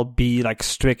shall be like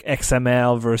strict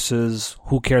XML versus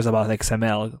who cares about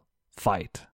XML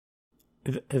fight?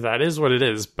 That is what it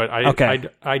is, but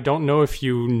I don't know if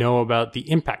you know about the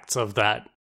impacts of that.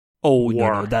 Oh,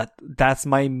 war. No, that's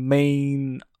my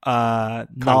main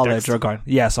knowledge regarding.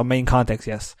 Yes, our main context,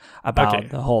 yes, about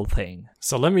the whole thing.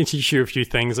 So let me teach you a few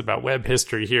things about web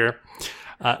history here.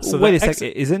 So wait a second,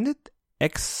 isn't it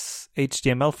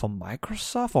XHTML from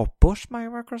Microsoft or pushed by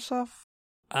Microsoft?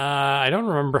 I don't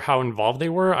remember how involved they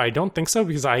were. I don't think so,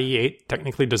 because IE8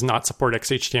 technically does not support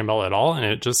XHTML at all, and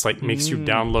it just like makes you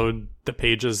download the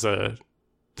page as a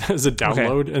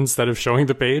download instead of showing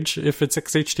the page if it's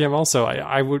XHTML. So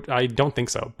I don't think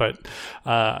so, but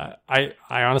I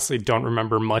honestly don't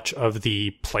remember much of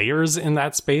the players in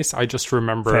that space. I just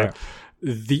remember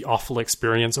the awful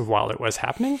experience of while it was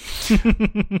happening.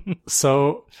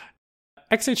 So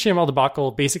XHTML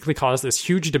debacle basically caused this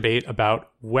huge debate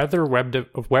about whether web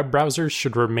browsers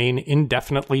should remain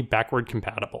indefinitely backward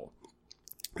compatible.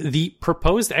 The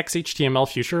proposed XHTML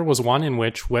future was one in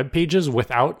which web pages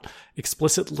without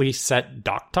explicitly set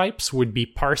doc types would be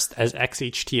parsed as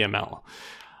XHTML.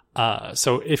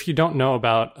 So if you don't know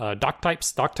about doc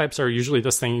types are usually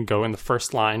this thing you go in the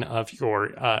first line of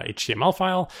your HTML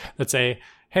file that say,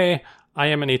 hey, I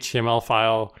am an HTML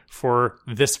file for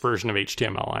this version of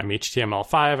HTML. I'm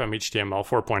HTML5, I'm HTML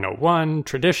 4.01,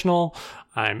 traditional,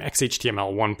 I'm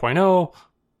XHTML 1.0,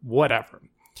 whatever.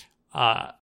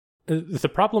 The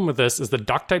problem with this is that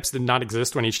doc types did not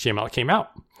exist when HTML came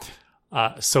out.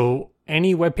 So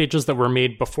any web pages that were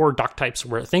made before doc types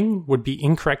were a thing would be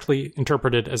incorrectly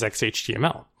interpreted as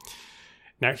XHTML.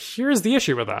 Now, here's the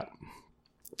issue with that.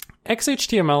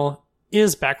 XHTML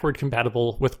is backward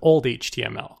compatible with old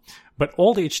HTML, but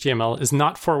old HTML is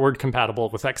not forward compatible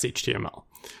with XHTML.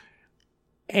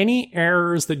 Any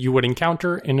errors that you would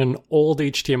encounter in an old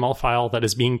HTML file that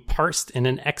is being parsed in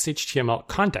an XHTML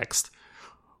context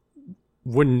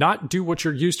would not do what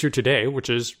you're used to today, which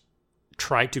is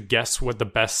try to guess what the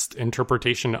best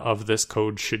interpretation of this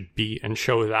code should be and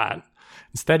show that.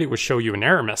 Instead, it would show you an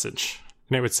error message.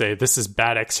 And it would say, this is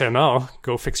bad XML.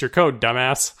 Go fix your code,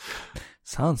 dumbass.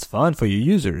 Sounds fun for you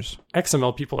users.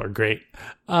 XML people are great.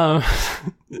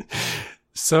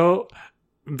 So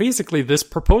basically, this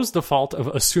proposed default of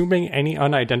assuming any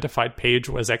unidentified page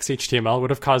was XHTML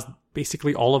would have caused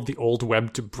basically all of the old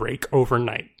web to break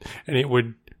overnight. And it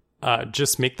would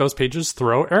just make those pages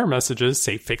throw error messages,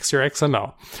 say, fix your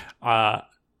XML.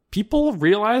 People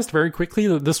realized very quickly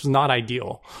that this was not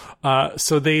ideal.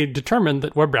 So they determined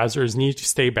that web browsers need to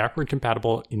stay backward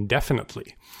compatible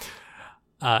indefinitely.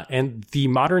 And the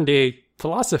modern day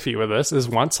philosophy with this is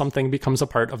once something becomes a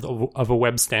part of a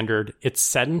web standard, it's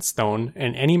set in stone,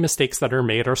 and any mistakes that are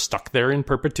made are stuck there in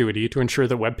perpetuity to ensure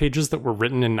that web pages that were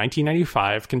written in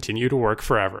 1995 continue to work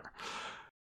forever.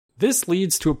 This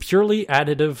leads to a purely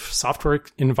additive software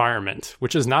environment,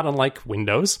 which is not unlike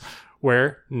Windows,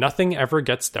 where nothing ever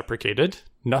gets deprecated,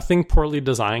 nothing poorly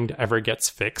designed ever gets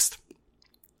fixed.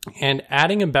 And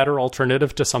adding a better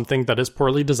alternative to something that is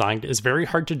poorly designed is very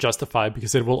hard to justify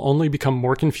because it will only become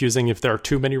more confusing if there are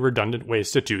too many redundant ways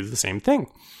to do the same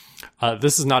thing.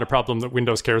 This is not a problem that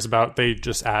Windows cares about. They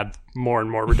just add more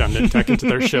and more redundant tech into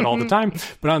their shit all the time.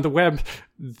 But on the web,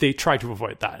 they try to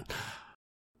avoid that.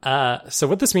 So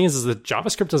what this means is that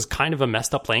JavaScript is kind of a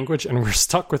messed up language, and we're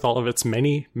stuck with all of its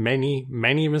many, many,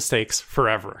 many mistakes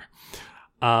forever.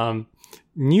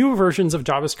 New versions of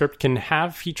JavaScript can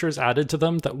have features added to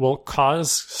them that will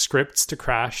cause scripts to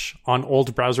crash on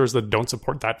old browsers that don't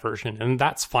support that version, and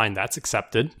that's fine, that's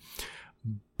accepted.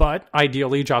 But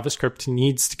ideally, JavaScript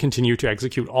needs to continue to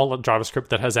execute all of JavaScript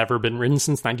that has ever been written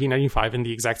since 1995 in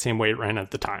the exact same way it ran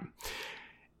at the time.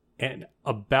 And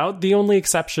about the only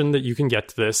exception that you can get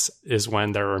to this is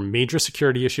when there are major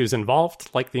security issues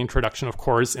involved, like the introduction of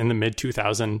CORS in the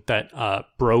mid-2000s that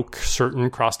broke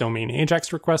certain cross-domain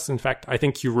AJAX requests. In fact, I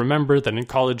think you remember that in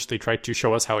college they tried to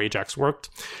show us how AJAX worked.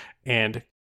 And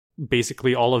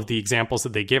basically all of the examples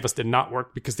that they gave us did not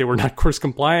work because they were not CORS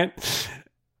compliant.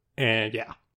 And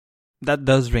yeah. That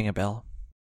does ring a bell.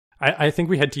 I think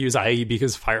we had to use IE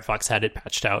because Firefox had it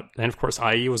patched out. And of course,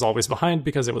 IE was always behind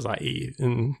because it was IE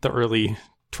in the early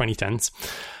 2010s.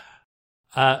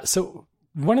 So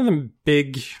one of the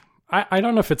big, I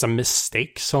don't know if it's a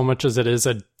mistake so much as it is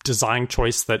a design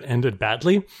choice that ended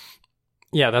badly.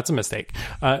 Yeah, that's a mistake.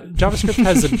 JavaScript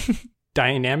has a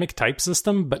dynamic type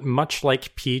system, but much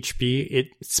like PHP,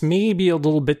 it's maybe a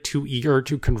little bit too eager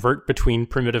to convert between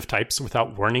primitive types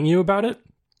without warning you about it.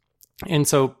 And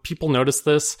so people notice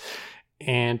this,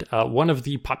 and one of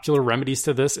the popular remedies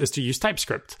to this is to use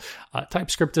TypeScript.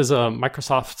 TypeScript is a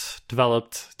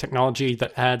Microsoft-developed technology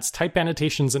that adds type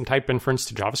annotations and type inference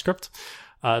to JavaScript.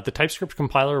 The TypeScript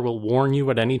compiler will warn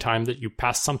you at any time that you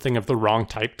pass something of the wrong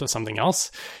type to something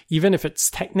else, even if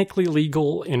it's technically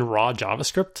legal in raw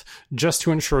JavaScript, just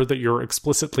to ensure that you're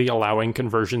explicitly allowing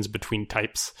conversions between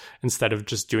types instead of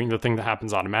just doing the thing that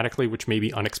happens automatically, which may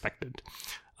be unexpected.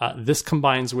 This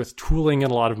combines with tooling in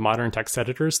a lot of modern text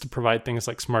editors to provide things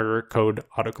like smarter code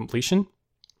autocompletion.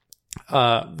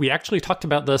 We actually talked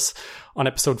about this on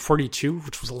episode 42,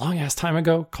 which was a long-ass time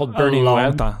ago, called Burning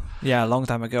Web. Yeah, a long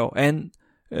time ago. And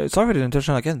sorry for the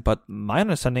interruption again, but my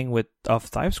understanding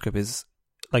of TypeScript is,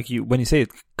 like when you say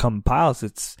it compiles,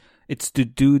 it's to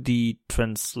do the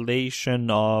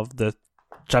translation of the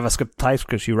JavaScript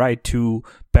TypeScript you write to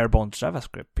bare bones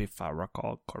JavaScript, if I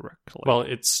recall correctly. Well,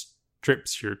 it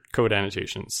strips your code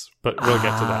annotations, but we'll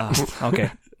get to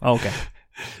that. Okay.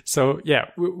 So yeah,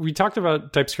 we talked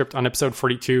about TypeScript on episode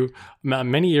 42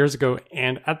 many years ago,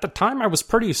 and at the time I was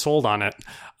pretty sold on it.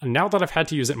 Now that I've had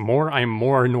to use it more, I'm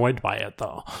more annoyed by it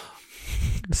though.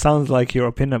 Sounds like your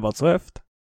opinion about Swift.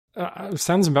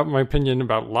 Sounds about my opinion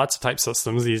about lots of type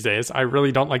systems these days. I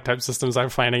really don't like type systems, I'm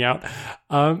finding out.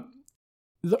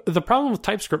 The problem with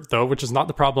TypeScript, though, which is not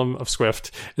the problem of Swift,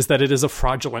 is that it is a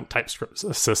fraudulent TypeScript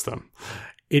system.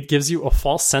 It gives you a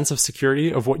false sense of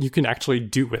security of what you can actually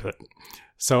do with it.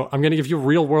 So I'm going to give you a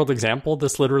real-world example.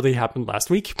 This literally happened last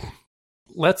week.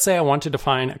 Let's say I want to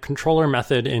define a controller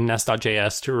method in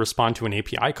Nest.js to respond to an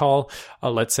API call.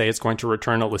 Let's say it's going to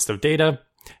return a list of data.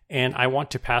 and I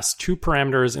want to pass 2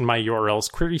 parameters in my URL's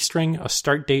query string, a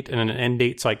start date and an end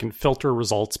date, so I can filter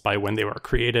results by when they were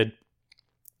created.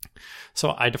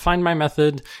 So I define my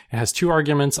method. It has 2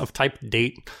 arguments of type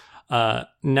date.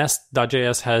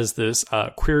 Nest.js has this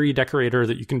query decorator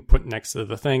that you can put next to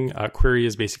the thing. Query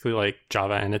is basically like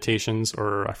Java annotations,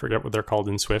 or I forget what they're called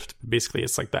in Swift. But basically,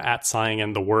 it's like the @ sign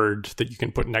and the word that you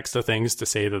can put next to things to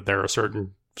say that they're a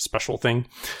certain special thing.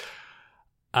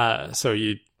 So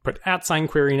you put @ sign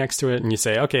query next to it, and you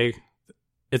say, okay,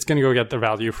 it's going to go get the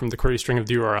value from the query string of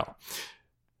the URL.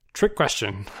 Trick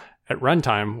question. At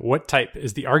runtime, what type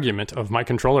is the argument of my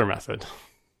controller method?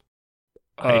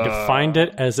 I defined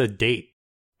it as a date.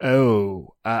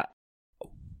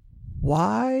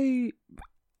 Why?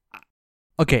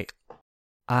 Okay.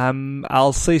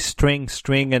 I'll say string,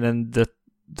 and then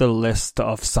the list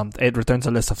of something. It returns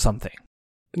a list of something.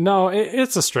 No,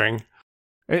 it's a string.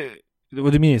 What do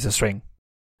you mean it's a string?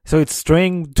 So it's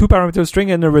string, 2-parameter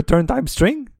string, and a return type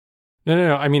string?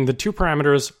 No. I mean, the 2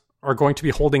 parameters are going to be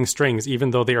holding strings,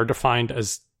 even though they are defined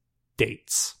as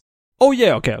dates. Oh,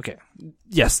 yeah, okay.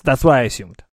 Yes, that's what I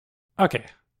assumed. Okay.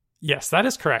 Yes, that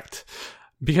is correct.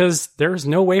 Because there's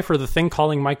no way for the thing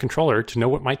calling my controller to know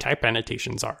what my type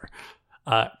annotations are.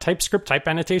 TypeScript type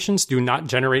annotations do not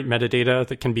generate metadata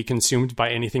that can be consumed by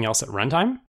anything else at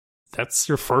runtime. That's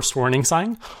your first warning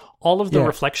sign. All of the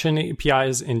reflection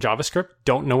APIs in JavaScript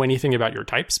don't know anything about your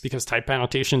types because type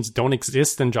annotations don't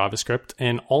exist in JavaScript,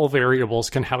 and all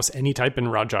variables can house any type in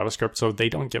raw JavaScript, so they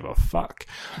don't give a fuck.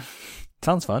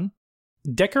 Sounds fun.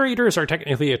 Decorators are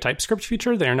technically a TypeScript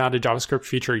feature. They are not a JavaScript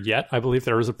feature yet. I believe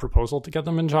there is a proposal to get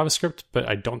them in JavaScript, but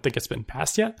I don't think it's been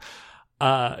passed yet.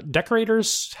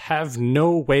 Decorators have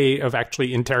no way of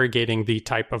actually interrogating the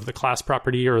type of the class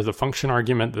property or the function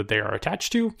argument that they are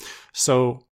attached to.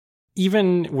 So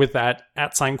even with that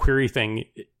 @ sign query thing,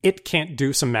 it can't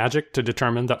do some magic to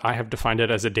determine that I have defined it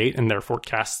as a date and therefore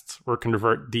cast or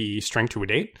convert the string to a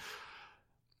date.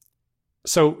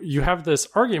 So you have this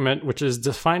argument, which is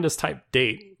defined as type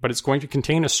date, but it's going to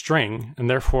contain a string, and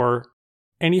therefore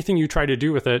anything you try to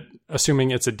do with it,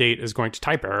 assuming it's a date, is going to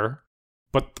type error.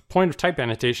 But the point of type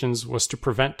annotations was to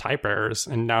prevent type errors,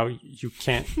 and now you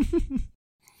can't.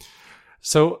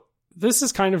 So this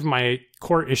is kind of my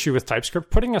core issue with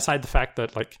TypeScript, putting aside the fact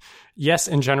that, like, yes,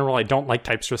 in general, I don't like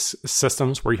type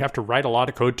systems where you have to write a lot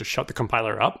of code to shut the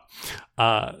compiler up,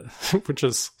 which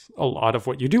is a lot of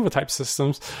what you do with type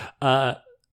systems.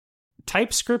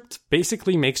 TypeScript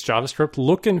basically makes JavaScript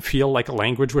look and feel like a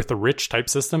language with a rich type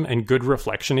system and good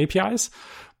reflection APIs.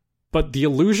 But the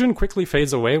illusion quickly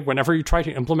fades away whenever you try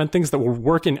to implement things that will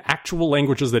work in actual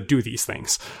languages that do these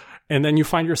things. And then you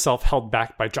find yourself held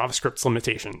back by JavaScript's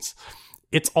limitations.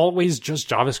 It's always just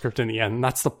JavaScript in the end, and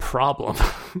that's the problem.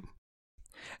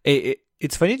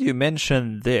 It's funny that you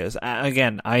mentioned this.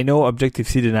 Again, I know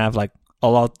Objective-C didn't have like a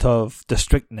lot of the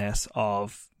strictness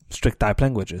of strict type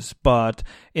languages, but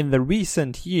in the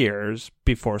recent years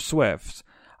before Swift,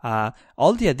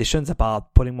 all the additions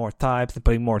about putting more types and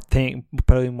putting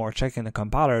more check in the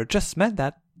compiler just meant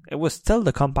that it was still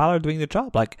the compiler doing the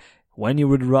job. Like when you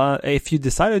would run, if you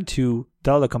decided to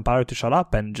tell the compiler to shut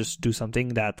up and just do something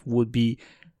that would be,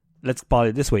 let's call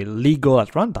it this way, legal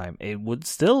at runtime, it would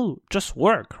still just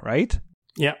work, right?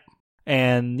 Yeah.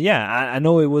 And yeah, I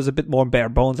know it was a bit more bare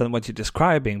bones than what you're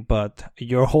describing, but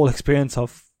your whole experience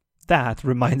of that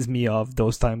reminds me of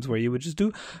those times where you would just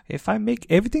do, if I make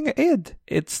everything an id,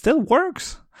 it still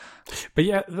works. But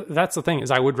yeah, that's the thing, is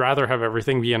I would rather have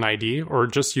everything be an ID or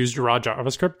just use raw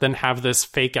JavaScript than have this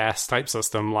fake ass type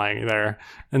system lying there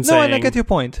and saying... No, and I get your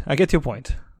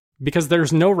point. Because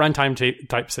there's no runtime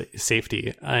type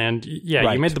safety. And yeah,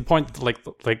 right. You made the point that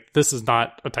like this is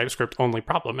not a TypeScript only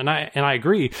problem. And I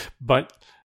agree, but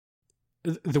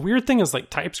the weird thing is,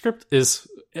 like, TypeScript is,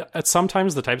 at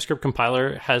sometimes the TypeScript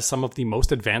compiler has some of the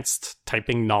most advanced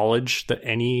typing knowledge that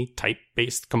any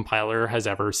type-based compiler has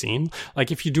ever seen.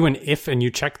 Like, if you do an if and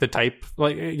you check the type,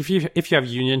 like if you have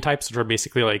union types, which are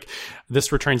basically like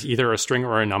this returns either a string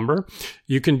or a number,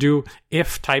 you can do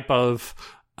if type of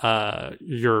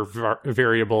your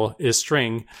variable is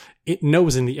string, it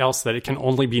knows in the else that it can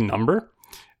only be number.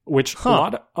 Which a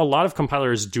lot of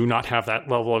compilers do not have that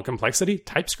level of complexity.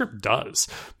 TypeScript does.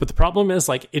 But the problem is,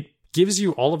 like, it gives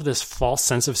you all of this false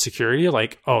sense of security,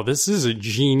 like, oh, this is a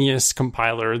genius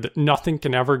compiler that nothing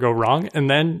can ever go wrong. And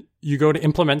then you go to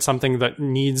implement something that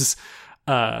needs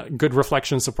good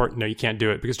reflection support. No, you can't do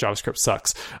it because JavaScript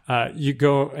sucks. You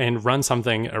go and run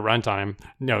something at runtime.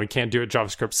 No, you can't do it.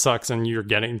 JavaScript sucks. And you're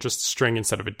getting just string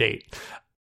instead of a date.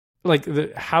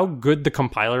 Like, how good the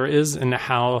compiler is and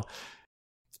how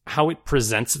it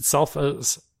presents itself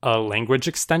as a language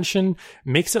extension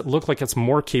makes it look like it's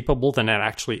more capable than it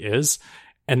actually is.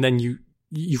 And then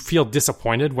you feel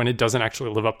disappointed when it doesn't actually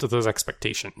live up to those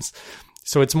expectations.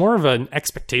 So it's more of an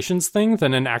expectations thing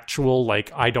than an actual,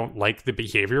 like, I don't like the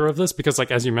behavior of this, because,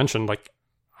 like, as you mentioned, like,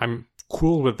 I'm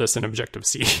cool with this in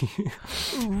Objective-C.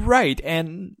 Right.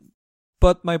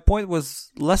 But my point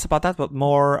was less about that, but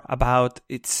more about,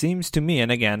 it seems to me,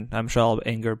 and again, I'm sure I'll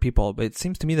anger people, but it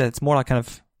seems to me that it's more like kind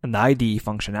of an IDE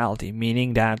functionality,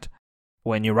 meaning that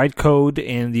when you write code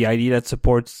in the IDE that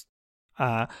supports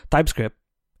TypeScript,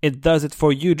 it does it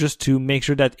for you just to make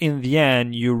sure that in the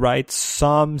end you write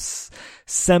some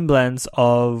semblance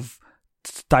of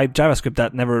type JavaScript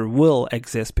that never will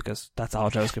exist, because that's how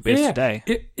JavaScript is today.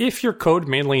 If your code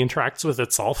mainly interacts with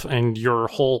itself and your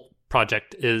whole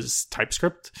project is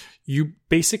TypeScript, you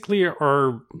basically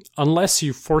are, unless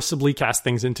you forcibly cast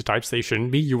things into types they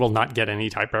shouldn't be, you will not get any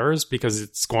type errors because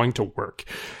it's going to work.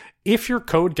 If your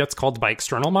code gets called by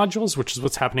external modules, which is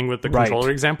what's happening with the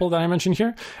controller example that I mentioned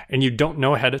here, and you don't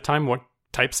know ahead of time what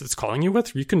types it's calling you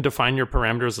with, you can define your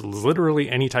parameters as literally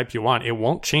any type you want. It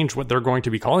won't change what they're going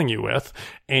to be calling you with,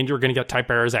 and you're going to get type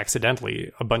errors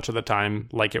accidentally a bunch of the time,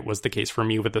 like it was the case for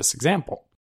me with this example.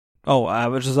 Oh, I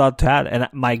was just about to add, and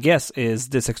my guess is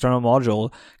this external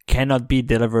module cannot be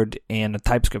delivered in a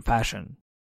TypeScript fashion.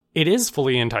 It is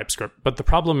fully in TypeScript, but the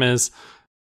problem is,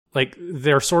 like,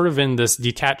 they're sort of in this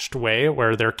detached way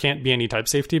where there can't be any type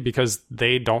safety because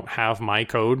they don't have my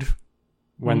code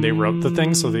when they wrote the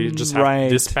thing, so they just have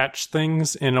dispatched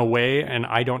things in a way, and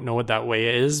I don't know what that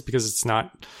way is because it's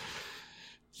not...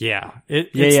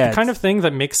 It's the kind of thing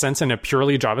that makes sense in a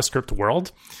purely JavaScript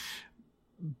world.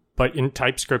 But in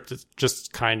TypeScript, it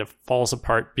just kind of falls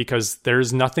apart because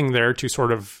there's nothing there to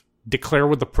sort of declare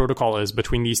what the protocol is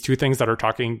between these two things that are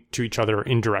talking to each other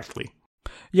indirectly.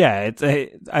 Yeah,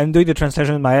 I'm doing the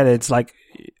translation in my head. It's like,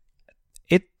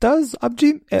 it does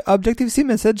Objective-C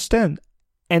message 10.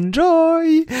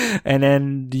 Enjoy! And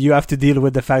then you have to deal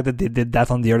with the fact that they did that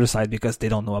on the other side because they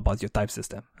don't know about your type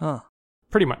system. Huh.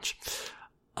 Pretty much.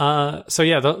 So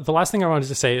yeah, the last thing I wanted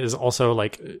to say is also,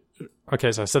 like,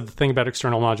 okay, so I said the thing about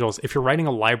external modules. If you're writing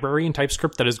a library in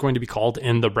TypeScript that is going to be called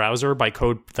in the browser by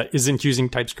code that isn't using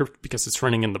TypeScript because it's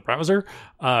running in the browser,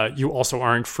 you also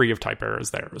aren't free of type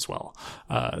errors there as well.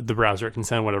 The browser can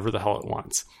send whatever the hell it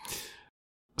wants.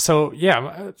 So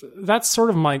yeah, that's sort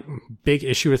of my big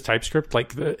issue with TypeScript.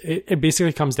 Like, it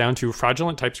basically comes down to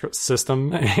fraudulent TypeScript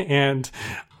system and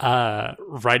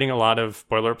writing a lot of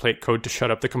boilerplate code to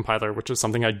shut up the compiler, which is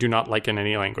something I do not like in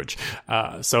any language.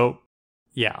 So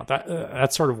yeah,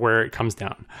 that's sort of where it comes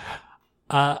down.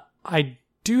 I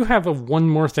do have one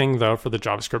more thing though for the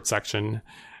JavaScript section,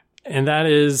 and that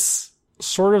is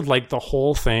sort of like the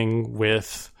whole thing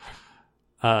with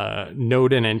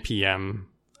Node and NPM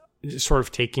sort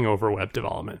of taking over web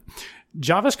development.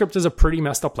 JavaScript is a pretty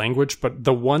messed up language, but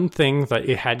the one thing that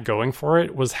it had going for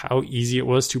it was how easy it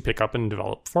was to pick up and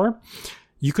develop for.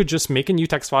 You could just make a new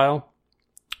text file,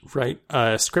 write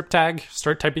a script tag,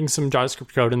 start typing some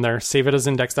JavaScript code in there, save it as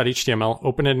index.html,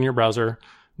 open it in your browser.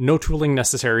 No tooling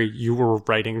necessary. You were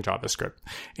writing JavaScript.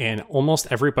 And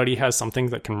almost everybody has something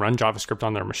that can run JavaScript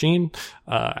on their machine.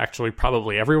 Actually,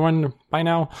 probably everyone by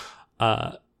now.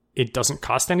 It doesn't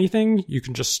cost anything. You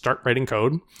can just start writing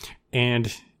code,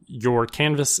 and your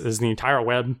canvas is the entire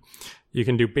web. You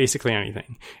can do basically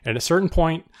anything. At a certain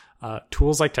point,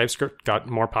 tools like TypeScript got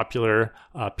more popular.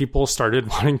 People started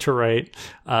wanting to write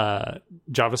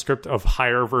JavaScript of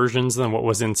higher versions than what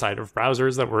was inside of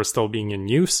browsers that were still being in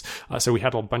use. So we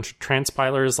had a bunch of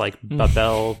transpilers like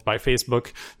Babel by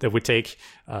Facebook that would take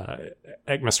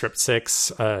ECMAScript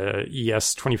 6,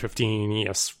 ES 2015,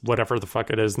 ES whatever the fuck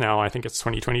it is now. I think it's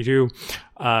 2022.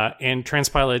 And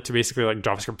transpile it to basically like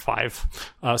JavaScript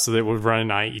 5. So they would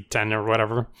run an IE 10 or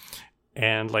whatever.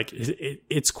 And like,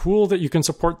 it's cool that you can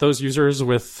support those users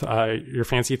with your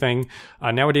fancy thing.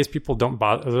 Nowadays, people don't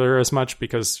bother as much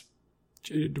because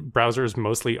browsers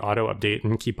mostly auto-update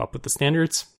and keep up with the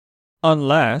standards.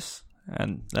 Unless,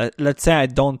 and let's say I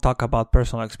don't talk about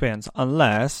personal experience,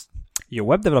 unless your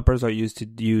web developers are used to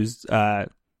use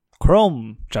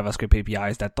Chrome JavaScript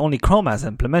APIs that only Chrome has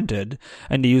implemented,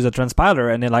 and they use a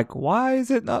transpiler, and they're like, why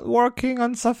is it not working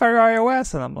on Safari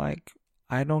iOS? And I'm like,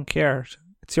 I don't care.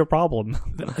 It's your problem.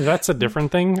 That's a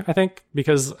different thing, I think,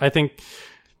 because I think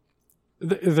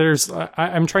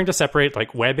I'm trying to separate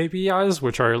like web APIs,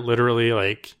 which are literally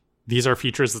like, these are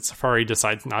features that Safari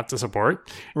decides not to support,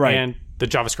 right? And the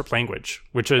JavaScript language,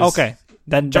 which is okay.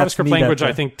 Then JavaScript language,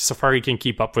 I think Safari can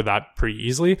keep up with that pretty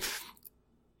easily.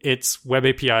 It's web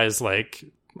APIs like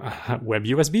Web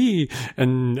USB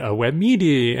and Web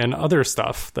Media and other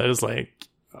stuff that is like,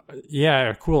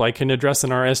 Yeah, cool. I can address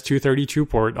an RS-232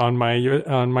 port on my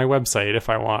website if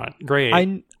I want. Great.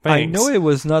 I know it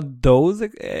was not those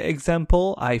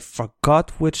example. I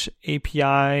forgot which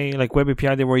API, like web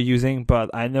API they were using, but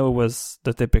I know it was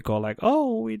the typical like,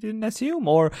 oh, we didn't assume,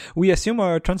 or we assume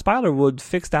our transpiler would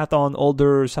fix that on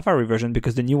older Safari version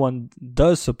because the new one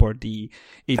does support the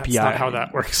API. That's not how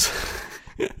that works.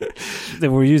 They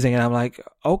were using it. I'm like,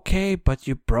 okay, but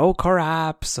you broke our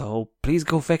app, so please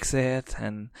go fix it.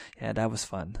 And yeah, that was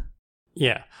fun.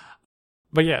 Yeah.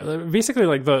 But yeah, basically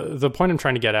like the point I'm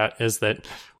trying to get at is that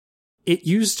it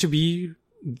used to be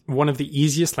one of the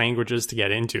easiest languages to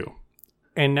get into.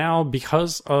 And now,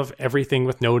 because of everything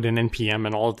with Node and NPM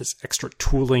and all of this extra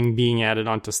tooling being added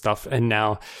onto stuff, and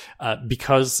now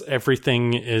because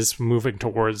everything is moving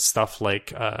towards stuff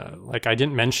like I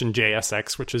didn't mention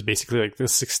JSX, which is basically like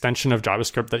this extension of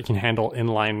JavaScript that can handle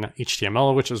inline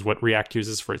HTML, which is what React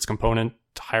uses for its component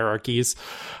hierarchies.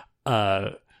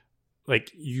 Like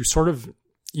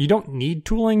you don't need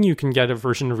tooling. You can get a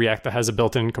version of React that has a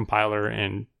built-in compiler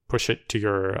and push it to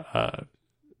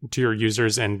your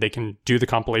users, and they can do the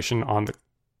compilation on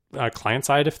the client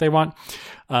side if they want.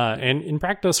 And in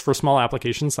practice, for small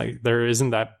applications, like there isn't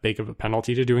that big of a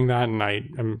penalty to doing that, and I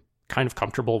am kind of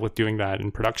comfortable with doing that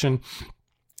in production.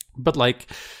 But like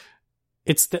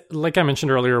like I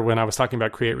mentioned earlier when I was talking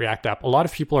about Create React App, a lot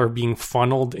of people are being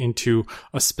funneled into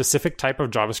a specific type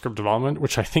of JavaScript development,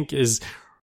 which I think is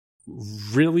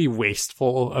really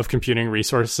wasteful of computing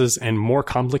resources and more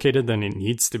complicated than it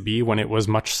needs to be when it was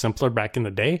much simpler back in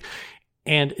the day.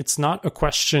 And it's not a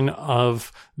question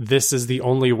of this is the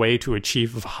only way to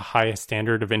achieve a high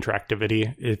standard of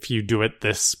interactivity if you do it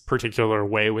this particular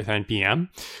way with NPM,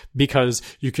 because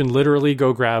you can literally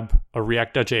go grab a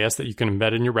React.js that you can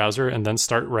embed in your browser and then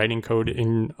start writing code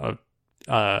in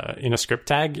a script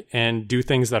tag and do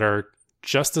things that are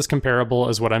just as comparable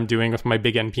as what I'm doing with my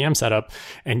big NPM setup,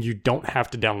 and you don't have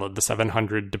to download the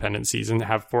 700 dependencies and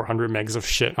have 400 megs of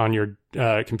shit on your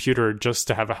computer just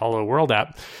to have a Hello World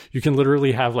app. You can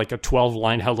literally have like a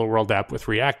 12-line Hello World app with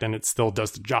React, and it still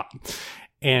does the job.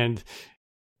 And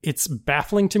it's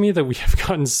baffling to me that we have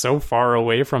gotten so far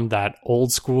away from that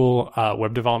old school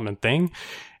web development thing.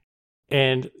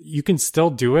 And you can still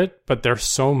do it, but there's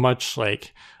so much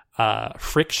like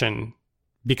friction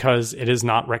because it is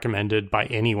not recommended by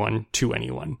anyone to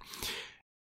anyone.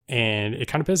 And it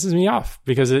kind of pisses me off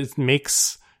because it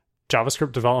makes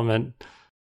JavaScript development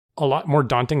a lot more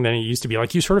daunting than it used to be.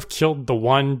 Like, you sort of killed the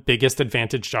one biggest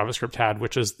advantage JavaScript had,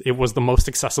 which is it was the most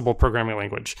accessible programming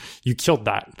language. You killed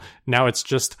that. Now it's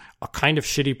just a kind of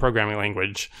shitty programming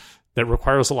language that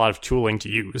requires a lot of tooling to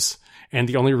use. And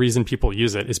the only reason people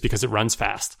use it is because it runs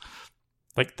fast.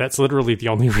 Like, that's literally the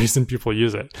only reason people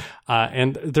use it.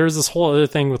 And there's this whole other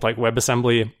thing with like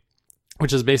WebAssembly,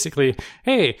 which is basically,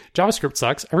 hey, JavaScript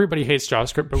sucks. Everybody hates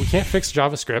JavaScript, but we can't fix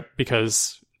JavaScript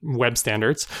because web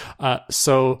standards.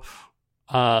 So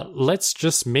let's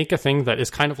just make a thing that is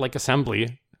kind of like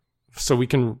assembly so we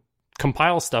can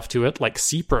compile stuff to it like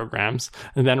C programs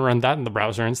and then run that in the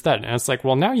browser instead. And it's like,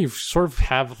 well, now you sort of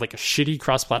have like a shitty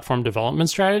cross-platform development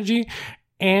strategy,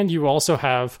 and you also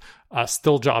have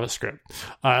still JavaScript.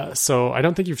 So I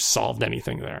don't think you've solved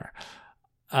anything there.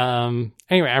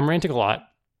 Anyway, I'm ranting a lot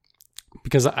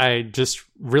because I just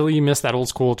really miss that old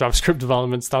school JavaScript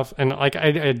development stuff. And like,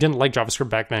 I didn't like JavaScript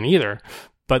back then either,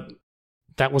 but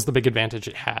that was the big advantage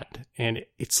it had. And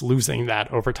it's losing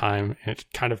that over time. And it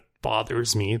kind of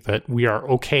bothers me that we are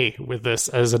okay with this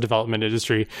as a development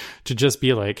industry to just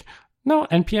be like, no,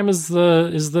 NPM is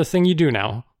the thing you do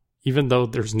now, even though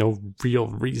there's no real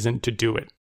reason to do it.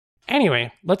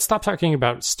 Anyway, let's stop talking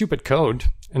about stupid code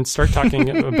and start talking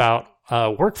about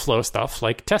workflow stuff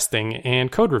like testing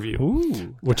and code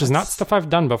review, which is not stuff I've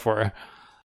done before.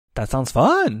 That sounds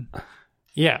fun.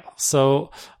 Yeah.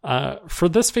 So for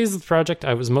this phase of the project,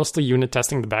 I was mostly unit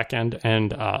testing the back end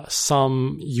and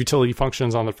some utility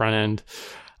functions on the front end.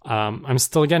 I'm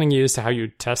still getting used to how you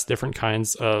test different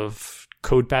kinds of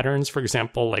code patterns. For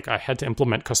example, like I had to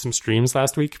implement custom streams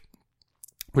last week,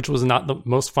 which was not the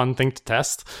most fun thing to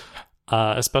test,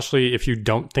 especially if you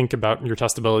don't think about your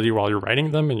testability while you're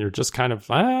writing them and you're just kind of,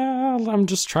 I'm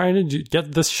just trying to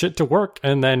get this shit to work,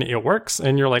 and then it works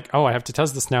and you're like, oh, I have to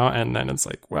test this now, and then it's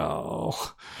like,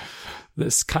 well,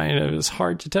 this kind of is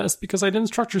hard to test because I didn't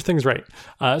structure things right.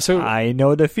 So I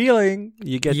know the feeling.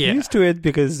 You get used to it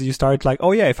because you start like,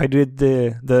 oh yeah, if I do it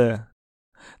the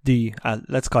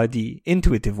let's call it the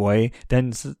intuitive way,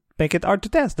 then make it hard to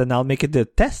test, then I'll make it the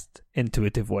test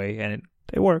intuitive way, and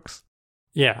it works.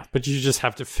 Yeah, but you just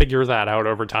have to figure that out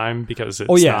over time because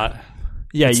it's not...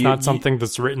 Yeah, it's not something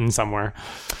that's written somewhere.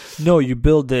 No, you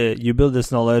build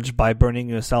this knowledge by burning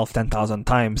yourself 10,000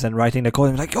 times and writing the code.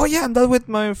 And like, oh yeah, I'm done with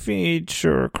my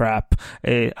feature crap.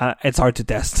 It's hard to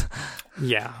test.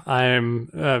 Yeah,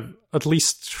 I'm at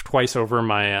least twice over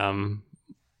my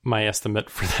my estimate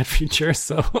for that feature.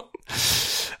 So,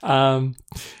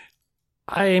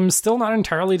 I'm still not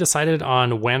entirely decided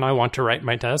on when I want to write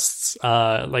my tests.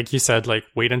 Like you said, like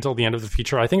wait until the end of the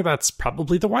feature. I think that's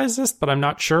probably the wisest, but I'm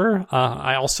not sure.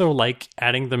 I also like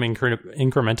adding them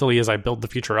incrementally as I build the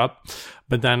feature up,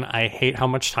 but then I hate how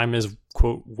much time is,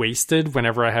 quote, wasted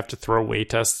whenever I have to throw away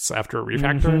tests after a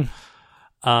refactor.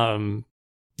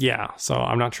 Yeah, so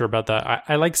I'm not sure about that.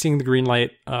 I like seeing the green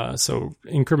light, so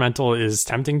incremental is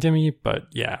tempting to me, but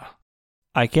yeah.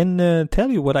 I can tell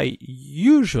you what I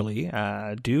usually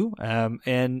do,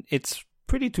 and it's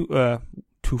pretty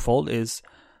twofold. Is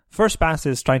first pass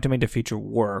is trying to make the feature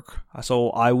work. So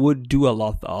I would do a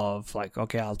lot of like,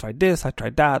 okay, I'll try this, I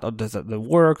tried that, or does it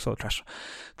work? So trash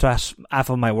half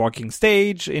of my working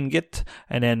stage in Git,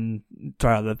 and then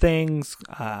try other things.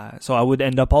 So I would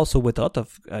end up also with a lot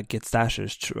of Git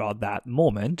stashes throughout that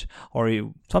moment,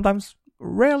 or sometimes,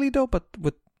 rarely though, but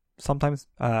with sometimes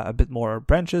a bit more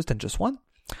branches than just one.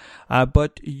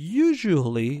 But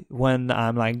usually when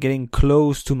I'm like getting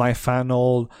close to my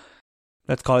final,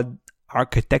 let's call it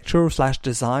architecture /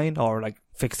 design, or like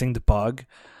fixing the bug,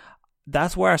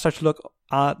 that's where I start to look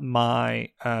at my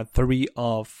 3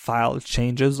 of file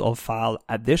changes or file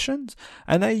additions.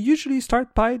 And I usually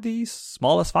start by the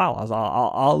smallest files.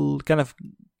 I'll kind of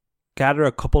gather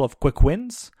a couple of quick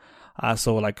wins.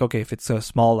 So like, okay, if it's a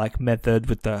small like method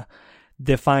with the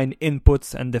define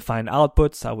inputs and define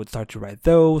outputs, I would start to write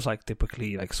those, like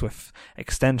typically like Swift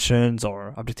extensions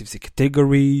or Objective-C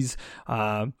categories.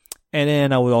 And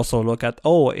then I would also look at,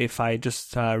 if I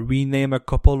just rename a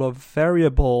couple of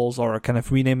variables or kind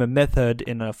of rename a method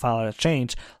in a file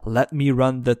change, let me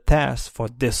run the test for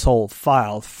this whole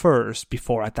file first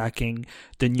before attacking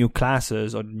the new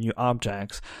classes or the new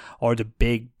objects or the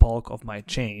big bulk of my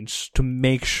change, to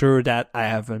make sure that I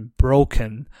haven't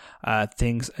broken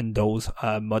things in those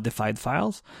modified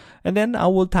files. And then I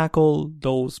will tackle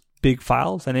those big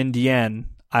files. And in the end,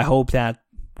 I hope that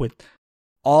with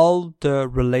all the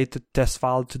related test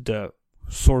file to the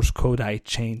source code I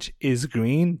change is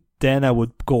green, then I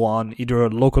would go on either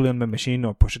locally on my machine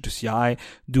or push it to CI,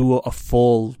 do a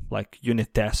full like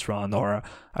unit test run or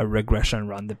a regression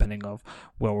run, depending on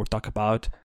what we're talking about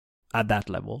at that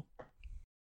level.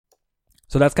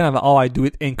 So that's kind of how I do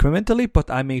it incrementally,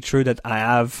 but I make sure that I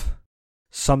have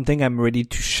something I'm ready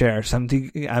to share,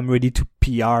 something I'm ready to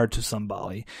PR to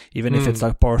somebody, even if it's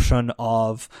a portion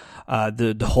of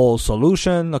the whole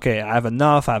solution. Okay, I have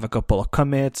enough, I have a couple of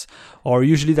commits, or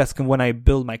usually that's when I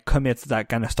build my commits that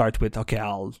kind of start with, okay,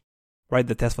 I'll write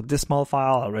the test for this small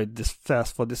file, I'll write this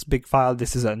test for this big file,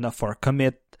 this is enough for a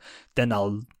commit, then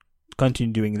I'll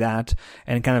continue doing that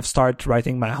and kind of start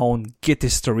writing my own Git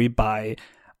history by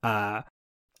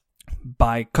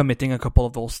committing a couple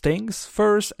of those things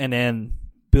first, and then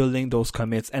building those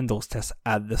commits and those tests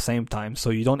at the same time. So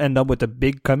you don't end up with a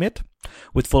big commit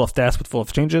with full of tests, with full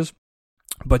of changes,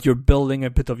 but you're building a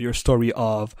bit of your story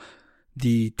of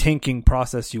the thinking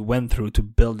process you went through to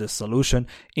build this solution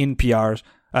in PRs,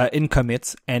 in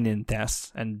commits and in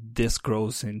tests. And this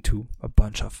grows into a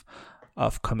bunch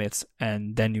of commits,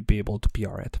 and then you'll be able to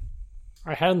PR it.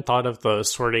 I hadn't thought of the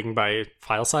sorting by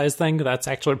file size thing. That's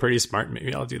actually pretty smart.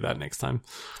 Maybe I'll do that next time.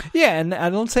 Yeah, and I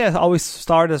don't say I always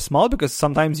start as small, because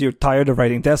sometimes you're tired of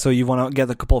writing tests, so you want to get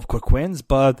a couple of quick wins.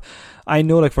 But I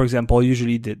know, like, for example,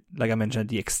 usually, like I mentioned,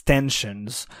 the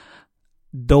extensions,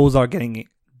 those are getting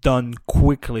done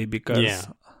quickly because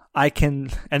I can,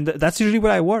 and that's usually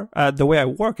what I work. The way I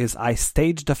work is I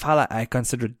stage the file I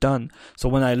consider done. So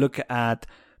when I look at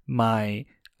my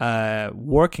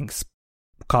working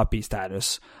copy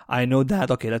status, I know that,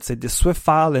 okay, let's say this Swift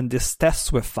file and this test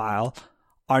Swift file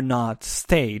are not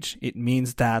staged. It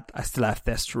means that I still have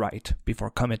tests to write before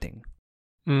committing.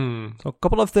 So a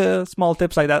couple of the small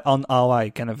tips like that on how I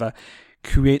kind of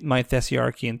create my test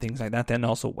hierarchy and things like that. And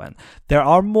also when there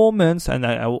are moments, and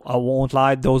I won't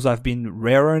lie, those have been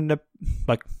rarer in the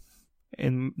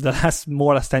last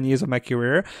more or less 10 years of my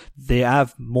career. They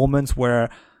have moments where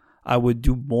I would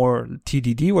do more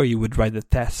TDD, where you would write the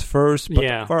test first.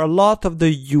 But for a lot of the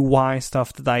UI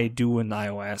stuff that I do in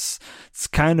iOS, it's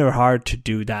kind of hard to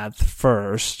do that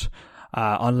first,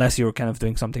 unless you're kind of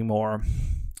doing something more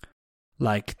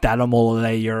like data model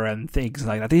layer and things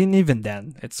like that. And even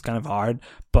then, it's kind of hard.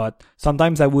 But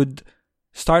sometimes I would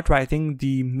start writing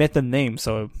the method name.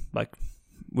 So like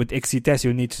with XCTest,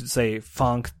 you need to say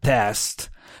func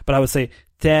test. But I would say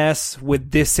test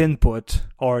with this input,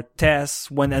 or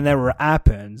test when an error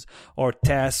happens, or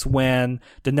test when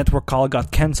the network call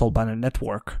got canceled by the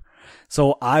network.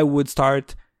 So I would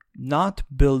start not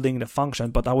building the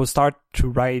function, but I would start to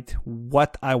write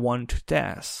what I want to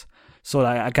test. So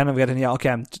I kind of get an idea,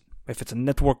 okay, if it's a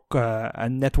network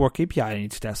API I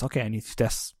need to test, okay, I need to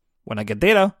test when I get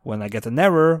data, when I get an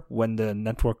error, when the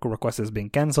network request is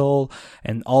being canceled,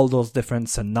 and all those different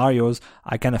scenarios,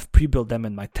 I kind of pre-build them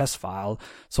in my test file.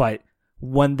 So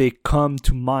when they come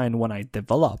to mind when I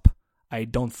develop, I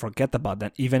don't forget about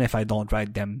them, even if I don't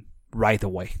write them right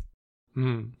away.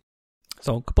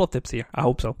 So a couple of tips here. I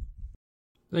hope so.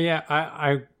 Yeah,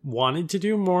 I wanted to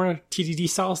do more TDD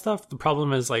style stuff. The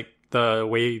problem is like the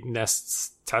way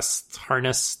Nest's test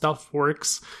harness stuff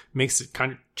works makes it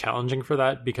kind of challenging for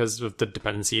that because of the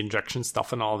dependency injection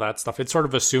stuff and all that stuff. It sort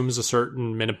of assumes a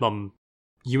certain minimum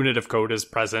unit of code is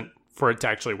present for it to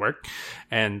actually work.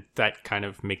 And that kind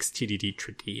of makes TDD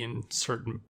tricky in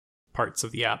certain parts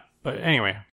of the app. But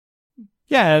anyway.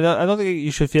 Yeah, I don't think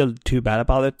you should feel too bad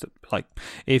about it.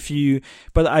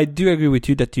 But I do agree with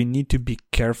you that you need to be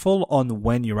careful on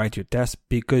when you write your test,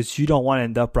 because you don't want to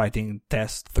end up writing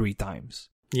tests 3 times.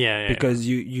 Yeah. Because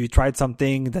you tried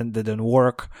something, then didn't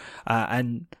work.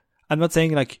 And I'm not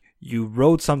saying like you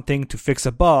wrote something to fix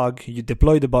a bug, you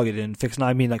deployed the bug, it didn't fix. No,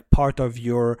 I mean like part of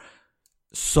your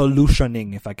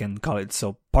solutioning, if I can call it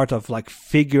so, part of like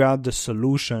figure out the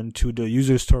solution to the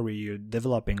user story you're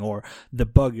developing or the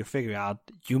bug you figure out.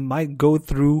 You might go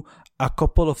through a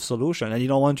couple of solutions, and you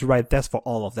don't want to write tests for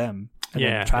all of them and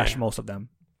then trash most of them.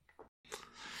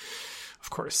 Of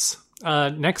course.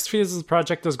 Next phase of the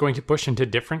project is going to push into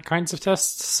different kinds of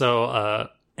tests. So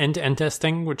end-to-end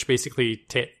testing, which basically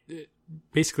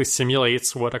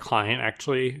simulates what a client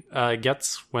actually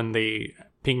gets when they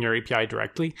ping your API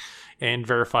directly, and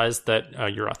verifies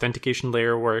that your authentication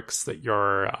layer works, that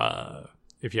your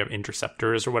if you have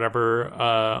interceptors or whatever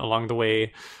along the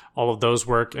way, all of those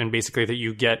work, and basically that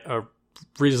you get a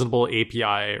reasonable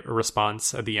API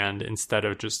response at the end instead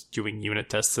of just doing unit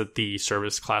tests at the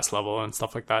service class level and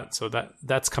stuff like that. So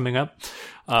that's coming up.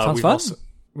 Sounds fun.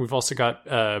 We've also got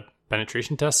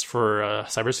penetration tests for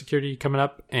cybersecurity coming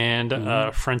up,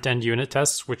 and front-end unit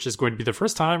tests, which is going to be the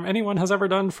first time anyone has ever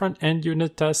done front-end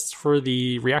unit tests for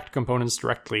the React components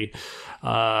directly.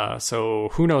 So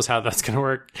who knows how that's going to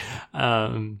work.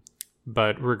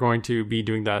 But we're going to be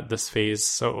doing that this phase.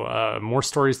 So more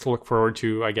stories to look forward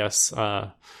to, I guess,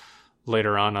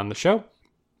 later on the show.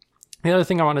 The other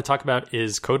thing I want to talk about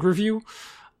is code review.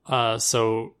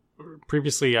 So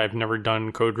previously I've never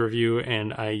done code review,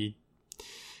 and I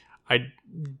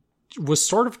was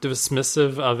sort of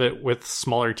dismissive of it with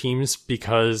smaller teams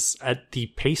because at the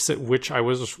pace at which I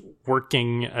was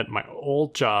working at my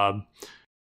old job,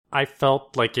 I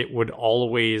felt like it would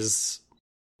always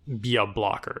be a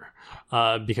blocker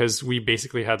because we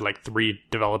basically had like 3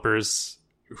 developers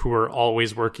who were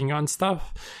always working on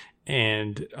stuff,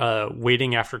 and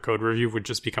waiting after code review would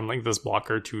just become like this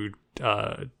blocker to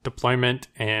deployment,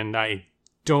 and I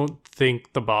don't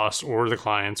think the boss or the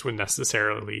clients would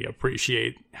necessarily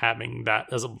appreciate having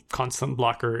that as a constant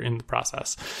blocker in the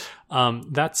process.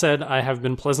 That said, I have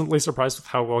been pleasantly surprised with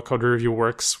how well code review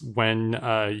works when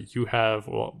you have,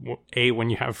 when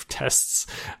you have tests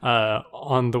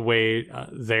on the way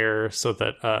there, so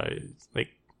that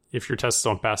if your tests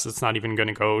don't pass, it's not even going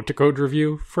to go to code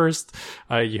review first.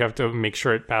 You have to make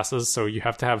sure it passes, so you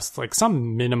have to have like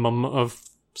some minimum of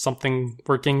something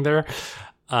working there.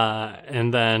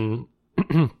 And then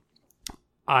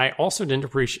I also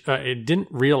didn't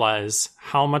realize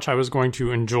how much I was going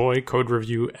to enjoy code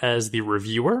review as the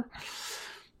reviewer,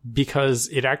 because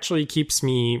it actually keeps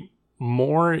me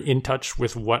more in touch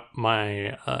with what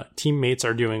my teammates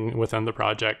are doing within the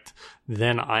project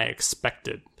than I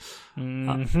expected.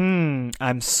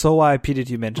 I'm so happy that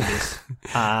you mentioned this.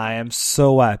 I am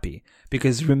so happy.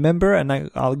 Because remember,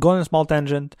 and I'll go on a small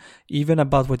tangent, even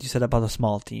about what you said about a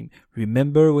small team.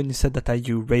 Remember when you said that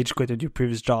you rage quitted your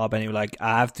previous job and you're like,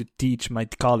 I have to teach my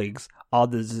colleagues how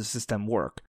does the system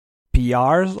work.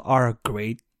 PRs are a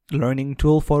great learning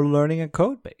tool for learning a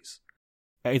code base.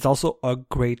 It's also a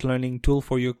great learning tool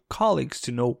for your colleagues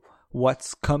to know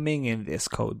what's coming in this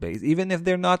code base, even if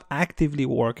they're not actively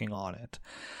working on it.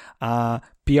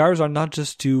 PRs are not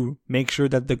just to make sure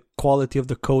that the quality of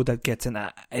the code that gets in,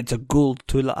 it's a good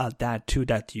tool at that too,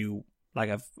 that you like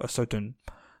have a certain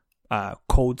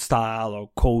code style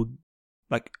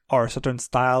or a certain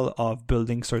style of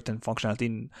building certain functionality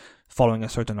and following a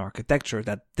certain architecture,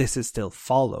 that this is still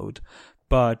followed.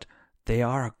 But they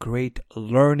are a great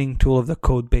learning tool of the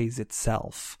code base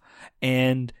itself.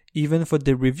 And even for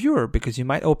the reviewer, because you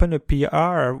might open a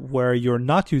PR where you're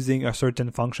not using a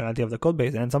certain functionality of the code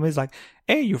base, and somebody's like,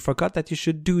 hey, you forgot that you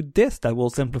should do this that will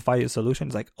simplify your solution.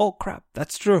 It's like, oh crap,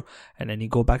 that's true. And then you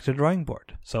go back to the drawing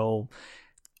board. So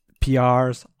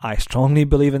PRs, I strongly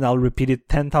believe, and I'll repeat it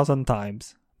 10,000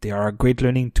 times, they are a great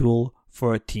learning tool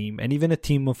for a team, and even a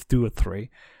team of 2 or 3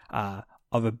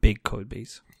 of a big code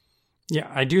base. Yeah,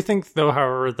 I do think, though,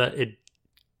 however, that it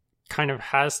kind of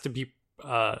has to be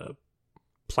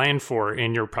planned for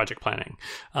in your project planning,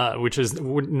 which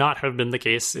would not have been the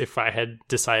case if I had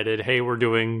decided, hey, we're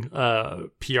doing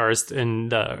PRs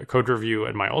and code review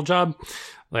at my old job.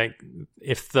 Like,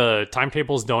 if the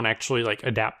timetables don't actually like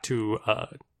adapt to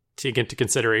take into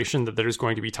consideration that there's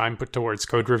going to be time put towards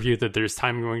code review, that there's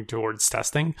time going towards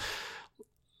testing,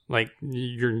 like,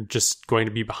 you're just going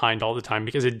to be behind all the time,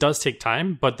 because it does take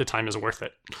time, but the time is worth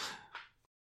it.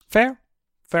 Fair.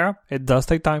 It does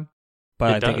take time,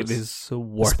 but I think it is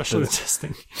worth especially it. the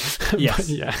testing. Yes.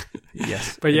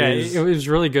 Yes. But yeah, it was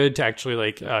really good to actually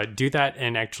like do that,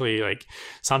 and actually like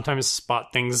sometimes spot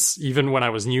things even when I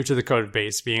was new to the code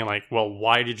base, being like, well,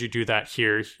 why did you do that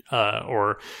here?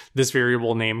 Or this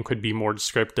variable name could be more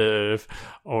descriptive,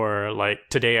 or like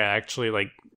today I actually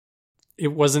like,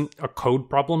 it wasn't a code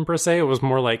problem per se. It was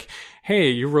more like, hey,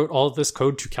 you wrote all this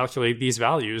code to calculate these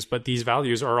values, but these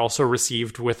values are also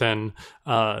received within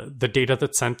the data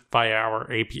that's sent via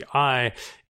our API.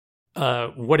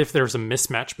 What if there's a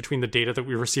mismatch between the data that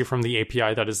we receive from the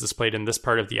API that is displayed in this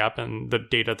part of the app and the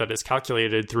data that is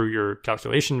calculated through your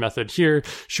calculation method here?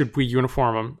 Should we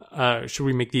uniform them? Should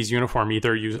we make these uniform?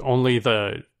 Either use only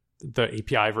the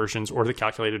API versions or the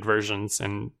calculated versions,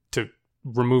 and to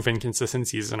remove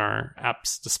inconsistencies in our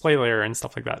app's display layer and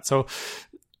stuff like that. So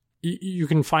you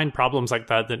can find problems like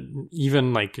that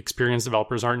even like experienced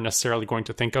developers aren't necessarily going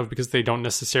to think of, because they don't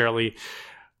necessarily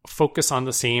focus on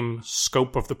the same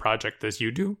scope of the project as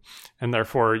you do. And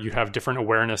therefore you have different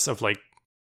awareness of like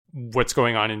what's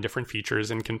going on in different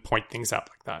features and can point things out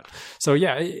like that. So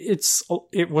yeah,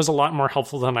 it was a lot more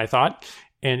helpful than I thought.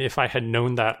 And if I had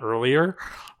known that earlier,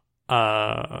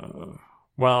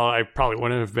 well, I probably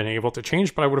wouldn't have been able to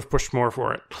change, but I would have pushed more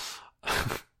for it.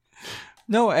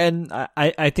 No, and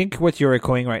I think what you're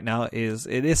echoing right now is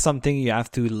it is something you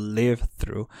have to live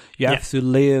through. You have to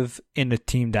live in a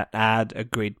team that had a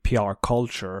great PR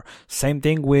culture. Same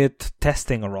thing with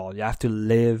testing a role. You have to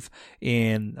live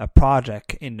in a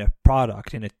project, in a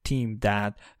product, in a team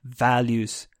that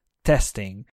values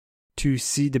testing to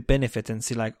see the benefit and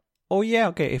see like, oh yeah,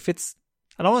 okay, if it's,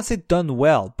 I don't want to say done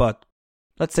well, but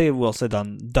let's say we'll say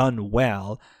done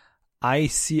well, I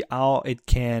see how it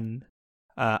can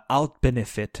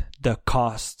out-benefit the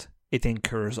cost it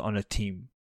incurs on a team.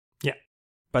 Yeah.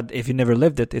 But if you never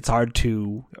lived it, it's hard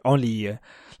to only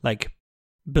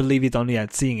believe it only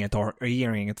at seeing it or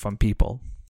hearing it from people.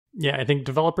 Yeah, I think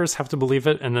developers have to believe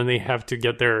it, and then they have to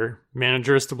get their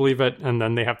managers to believe it, and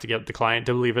then they have to get the client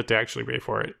to believe it to actually pay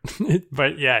for it.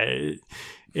 But yeah,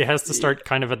 it has to start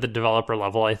kind of at the developer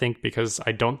level, I think, because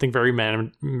I don't think very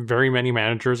many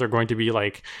managers are going to be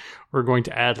like, we're going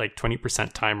to add like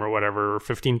 20% time or whatever, or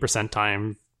 15%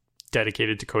 time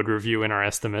dedicated to code review in our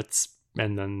estimates,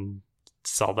 and then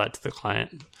sell that to the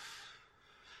client.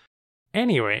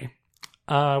 Anyway,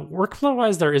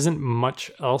 workflow-wise, there isn't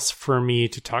much else for me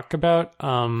to talk about.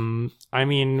 I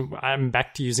mean, I'm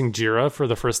back to using Jira for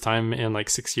the first time in like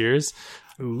 6 years.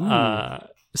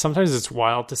 Sometimes it's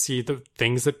wild to see the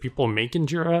things that people make in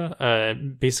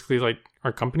Jira. Basically, like,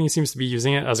 our company seems to be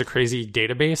using it as a crazy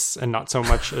database and not so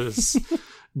much as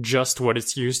just what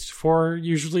it's used for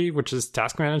usually, which is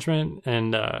task management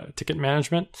and ticket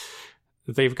management.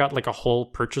 They've got like a whole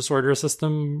purchase order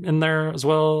system in there as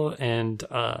well. And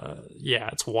yeah,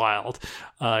 it's wild.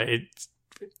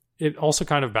 It also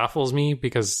kind of baffles me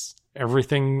because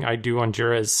everything I do on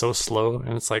Jira is so slow,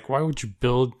 and it's like, why would you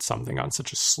build something on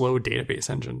such a slow database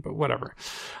engine? But whatever,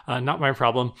 not my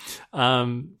problem.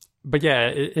 But yeah,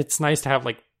 it's nice to have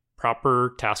like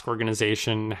proper task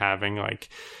organization, having like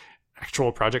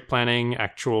actual project planning,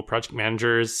 actual project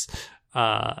managers.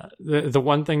 The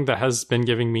one thing that has been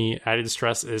giving me added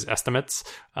stress is estimates,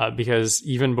 because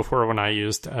even before, when I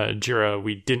used Jira,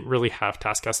 we didn't really have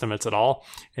task estimates at all,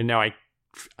 and now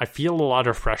I feel a lot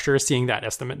of pressure seeing that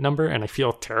estimate number, and I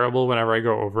feel terrible whenever I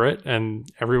go over it. And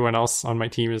everyone else on my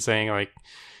team is saying like,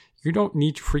 you don't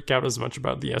need to freak out as much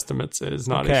about the estimates. It is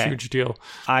not a huge deal.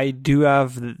 I do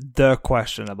have the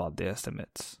question about the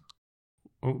estimates.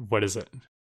 What is it?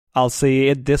 I'll say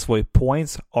it this way: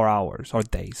 points or hours or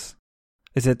days?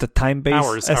 Is it the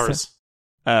time-based? Hours.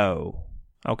 Oh,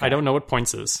 okay. I don't know what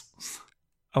points is.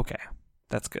 Okay.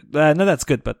 That's good. No, that's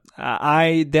good. But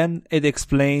it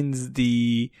explains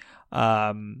the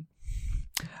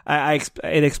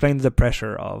it explains the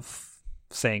pressure of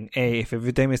saying, hey, if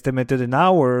everything is estimated in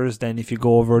hours, then if you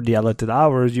go over the allotted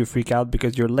hours, you freak out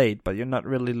because you're late, but you're not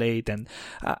really late. And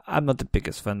I'm not the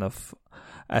biggest fan of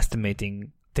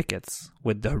estimating tickets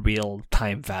with the real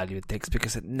time value it takes,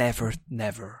 because it never,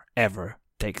 ever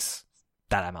takes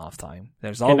that amount of time.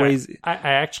 There's always... I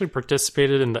actually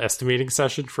participated in the estimating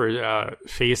session for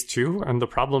phase 2, and the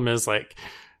problem is, like,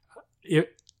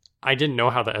 I didn't know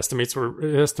how the estimates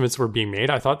were being made.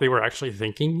 I thought they were actually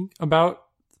thinking about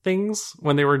things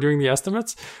when they were doing the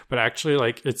estimates, but actually,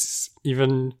 like, it's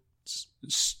even,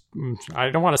 I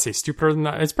don't want to say stupider than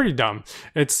that. It's pretty dumb.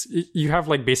 You have,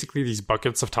 like, basically these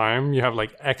buckets of time. You have,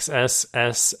 like, XS,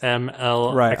 S, M,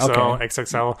 L, right, XL, okay.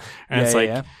 XXL, and it's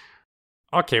like,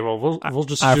 okay, well, we'll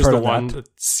just choose the one that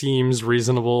seems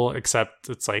reasonable, except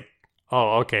it's like,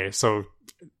 oh, okay, so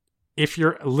if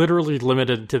you're literally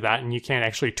limited to that and you can't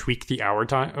actually tweak the hour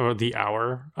time or the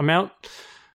hour amount,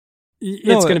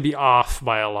 it's going to be off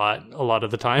by a lot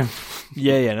of the time.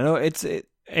 No, it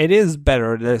is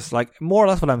better. There's, like, more or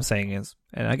less what I'm saying is,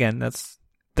 and again,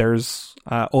 there's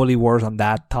only words on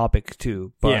that topic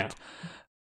too, but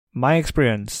my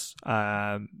experience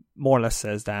more or less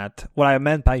says that what I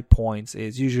meant by points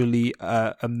is usually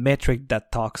a metric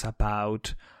that talks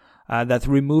about that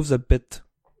removes a bit.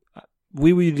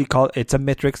 We usually call it's a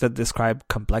metric that describe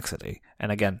complexity,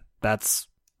 and again, that's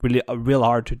really real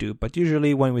hard to do. But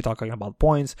usually when we're talking about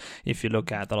points, if you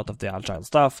look at a lot of the agile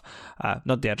stuff,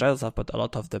 not the agile stuff, but a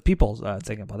lot of the people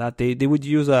thinking about that, they would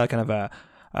use a kind of a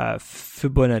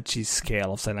Fibonacci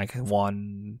scale of, say, like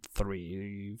 1,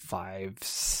 3, 5,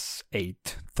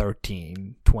 8,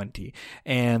 13, 20,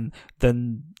 and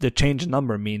then the change in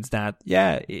number means that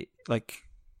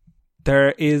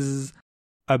there is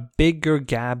a bigger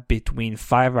gap between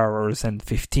 5 hours and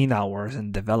 15 hours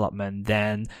in development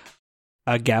than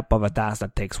a gap of a task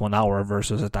that takes 1 hour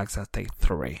versus a task that takes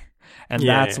 3. And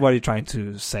that's what you're trying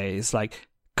to say. It's like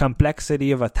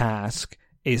complexity of a task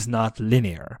is not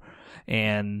linear,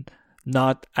 and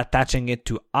not attaching it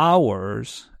to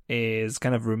hours is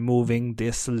kind of removing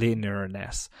this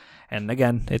linearness. And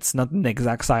again, it's not an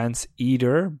exact science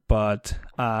either, but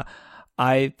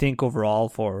I think overall,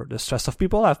 for the stress of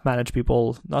people, I've managed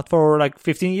people not for like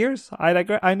 15 years,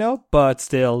 I know, but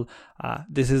still,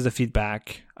 this is the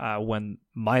feedback when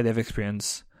my dev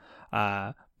experience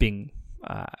being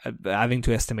having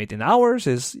to estimate in hours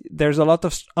is there's a lot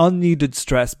of unneeded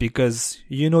stress, because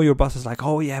your boss is like,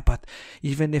 oh yeah, but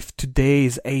even if today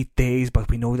is 8 days,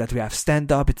 but we know that we have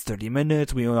stand up, it's 30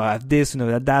 minutes, we have this,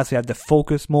 that, so we have the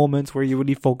focus moments where you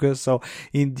really focus. So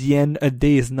in the end,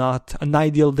 an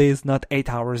ideal day is not 8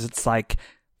 hours, it's like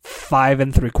 5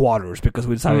 3/4, because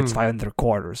we decided it's 5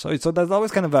 3/4. So there's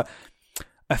always kind of a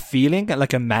feeling,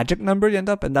 like a magic number you end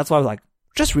up, and that's why I was like,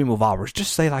 just remove hours,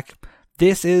 just say like,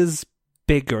 this is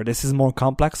bigger, this is more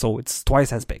complex, so it's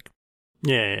twice as big.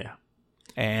 Yeah.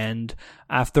 And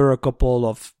after a couple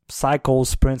of cycles,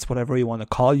 sprints, whatever you want to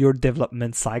call your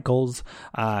development cycles,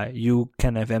 you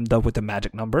kind of end up with the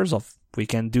magic numbers of, we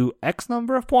can do X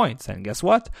number of points, and guess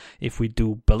what? If we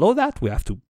do below that, we have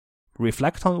to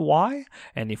reflect on why,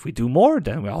 and if we do more,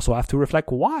 then we also have to reflect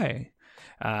why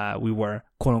we were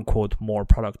quote unquote more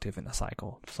productive in a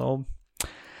cycle.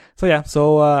 But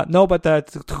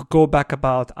to go back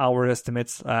about our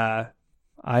estimates, I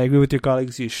agree with your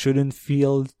colleagues. You shouldn't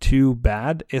feel too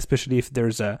bad, especially if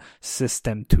there's a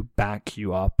system to back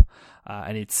you up.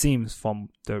 And it seems from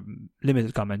the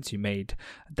limited comments you made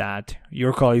that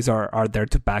your colleagues are there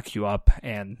to back you up.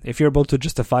 And if you're able to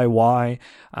justify why,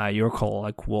 your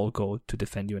colleague will go to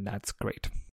defend you, and that's great.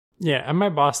 Yeah, and my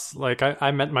boss, like,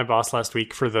 I met my boss last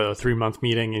week for the 3-month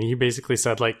meeting, and he basically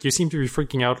said, like, you seem to be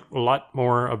freaking out a lot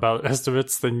more about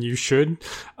estimates than you should.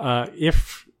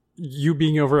 If you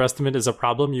being overestimate is a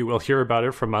problem, you will hear about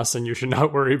it from us, and you should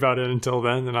not worry about it until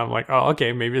then. And I'm like, oh,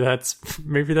 okay, maybe that's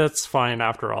fine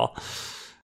after all.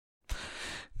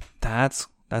 That's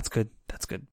good. That's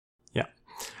good. Yeah.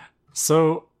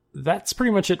 So that's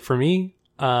pretty much it for me.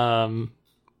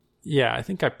 Yeah, I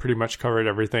think I pretty much covered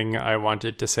everything I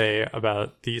wanted to say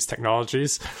about these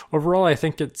technologies. Overall, I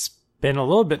think it's been a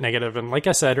little bit negative. And like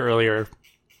I said earlier,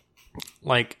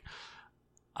 like,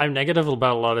 I'm negative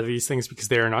about a lot of these things because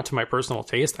they are not to my personal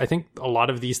taste. I think a lot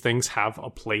of these things have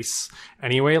a place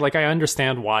anyway. Like, I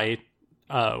understand why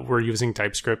we're using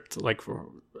TypeScript. Like,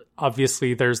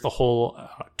 obviously, there's the whole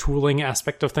tooling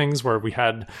aspect of things where we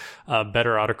had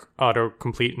better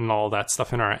autocomplete and all that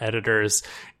stuff in our editors.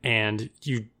 And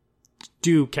you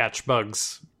do catch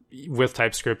bugs with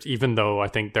TypeScript, even though I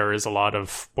think there is a lot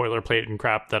of boilerplate and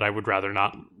crap that I would rather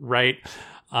not write.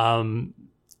 And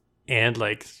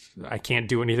like, I can't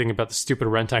do anything about the stupid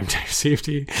runtime type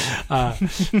safety.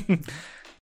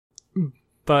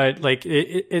 But like,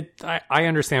 I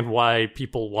understand why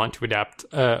people want to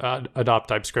adopt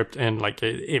TypeScript, and like,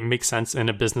 it makes sense in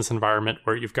a business environment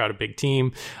where you've got a big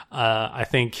team. I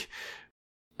think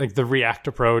like the React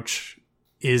approach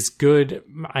is good.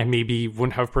 I maybe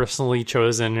wouldn't have personally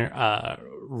chosen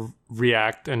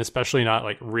React, and especially not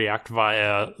like React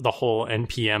via the whole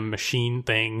NPM machine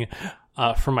thing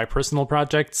for my personal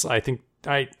projects. I think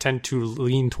I tend to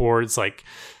lean towards like,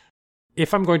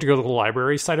 if I'm going to go to the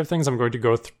library side of things, I'm going to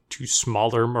go to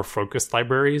smaller, more focused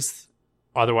libraries.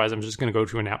 Otherwise, I'm just going to go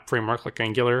to an app framework like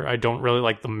Angular. I don't really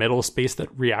like the middle space that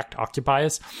React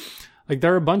occupies. Like,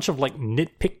 there are a bunch of like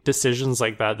nitpick decisions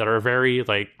like that are very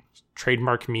like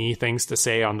trademark me things to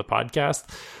say on the podcast,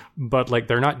 but like,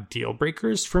 they're not deal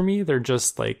breakers for me. They're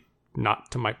just like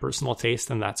not to my personal taste,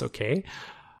 and that's okay.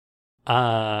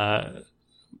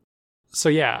 So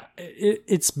yeah,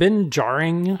 it's been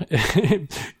jarring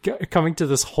coming to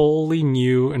this wholly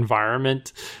new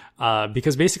environment,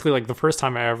 because basically like the first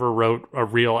time I ever wrote a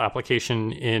real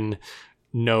application in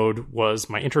Node was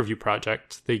my interview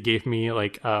project. They gave me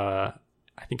like, I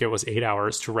think it was 8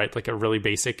 hours to write like a really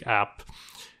basic app.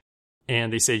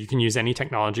 And they said, you can use any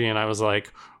technology. And I was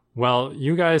like, well,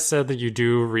 you guys said that you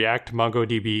do React,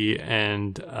 MongoDB,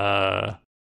 and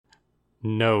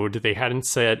Node. They hadn't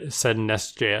said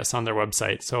Nest.js on their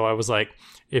website. So I was like,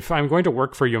 if I'm going to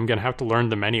work for you, I'm going to have to learn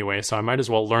them anyway. So I might as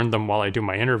well learn them while I do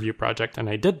my interview project. And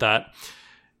I did that.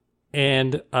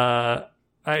 And I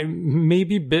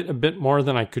maybe bit a bit more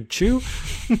than I could chew.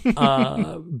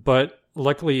 But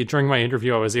luckily during my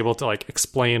interview, I was able to like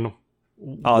explain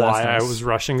why I was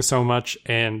rushing so much,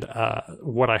 and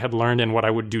what I had learned and what I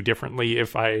would do differently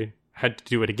if I had to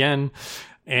do it again.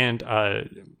 And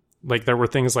like, there were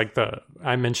things like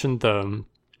I mentioned the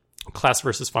class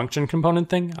versus function component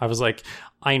thing. I was like,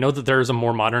 I know that there is a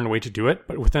more modern way to do it,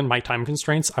 but within my time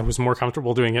constraints, I was more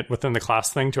comfortable doing it within the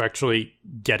class thing to actually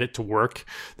get it to work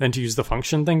than to use the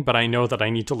function thing. But I know that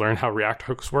I need to learn how React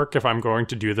hooks work if I'm going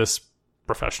to do this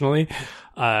professionally.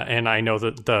 And I know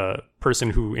that the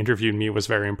person who interviewed me was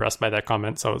very impressed by that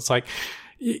comment. So it's like,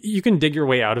 you can dig your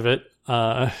way out of it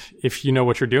if you know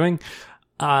what you're doing.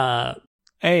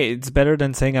 Hey, it's better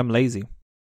than saying I'm lazy.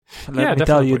 Let me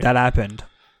tell you, that happened.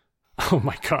 Oh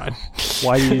my God.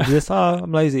 Why do you do this? Oh,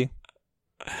 I'm lazy.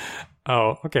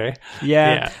 Oh, okay.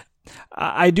 Yeah.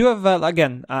 I do have,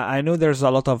 again, I know there's a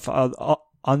lot of,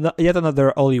 yet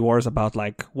another Oli wars about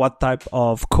like what type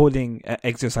of coding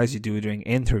exercise you do during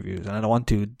interviews. And I don't want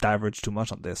to diverge too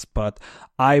much on this, but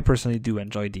I personally do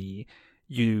enjoy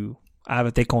you have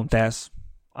a take-home test.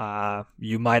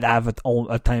 You might have a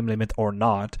time limit or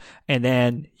not, and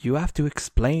then you have to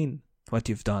explain what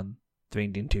you've done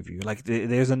during the interview. Like,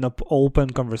 there's an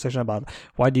open conversation about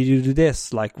why did you do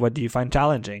this? Like, what do you find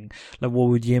challenging? Like, what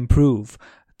would you improve?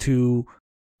 To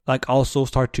like also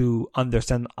start to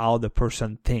understand how the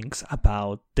person thinks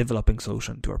about developing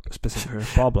solution to a specific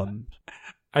problem.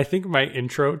 I think my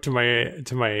intro to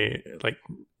my like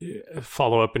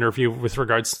follow-up interview with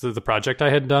regards to the project I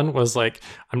had done was like,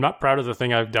 I'm not proud of the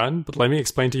thing I've done, but let me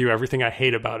explain to you everything I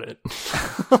hate about it.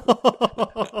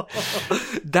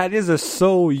 That is a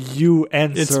so you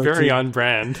answer. It's very on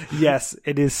brand. Yes,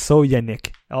 it is so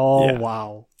Yannick. Oh, yeah.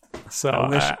 Wow. So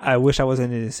I wish I was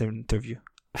in this interview.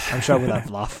 I'm sure I would have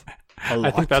laughed a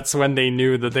lot. I think that's when they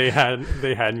knew that they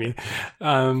had me.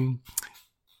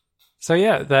 So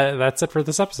yeah, that's it for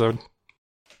this episode.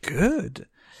 Good.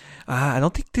 I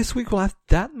don't think this week we'll have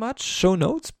that much show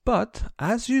notes, but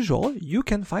as usual, you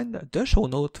can find the show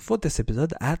note for this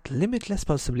episode at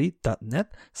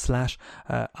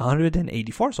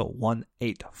limitlesspossibility.net/184, so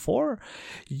 184.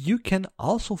 You can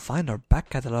also find our back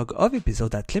catalog of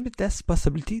episodes at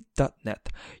limitlesspossibility.net.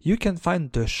 You can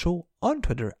find the show on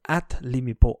Twitter at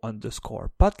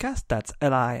limipo_podcast. That's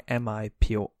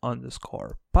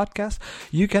LIMIPO_podcast.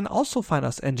 You can also find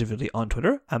us individually on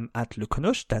Twitter. I'm at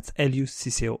Lucanouche, that's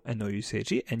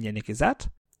LUCCONOUCHE, and Yannick is at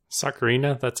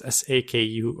Sakurina, that's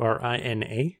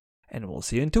SAKURINA. And we'll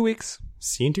see you in 2 weeks.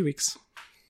 See you in 2 weeks.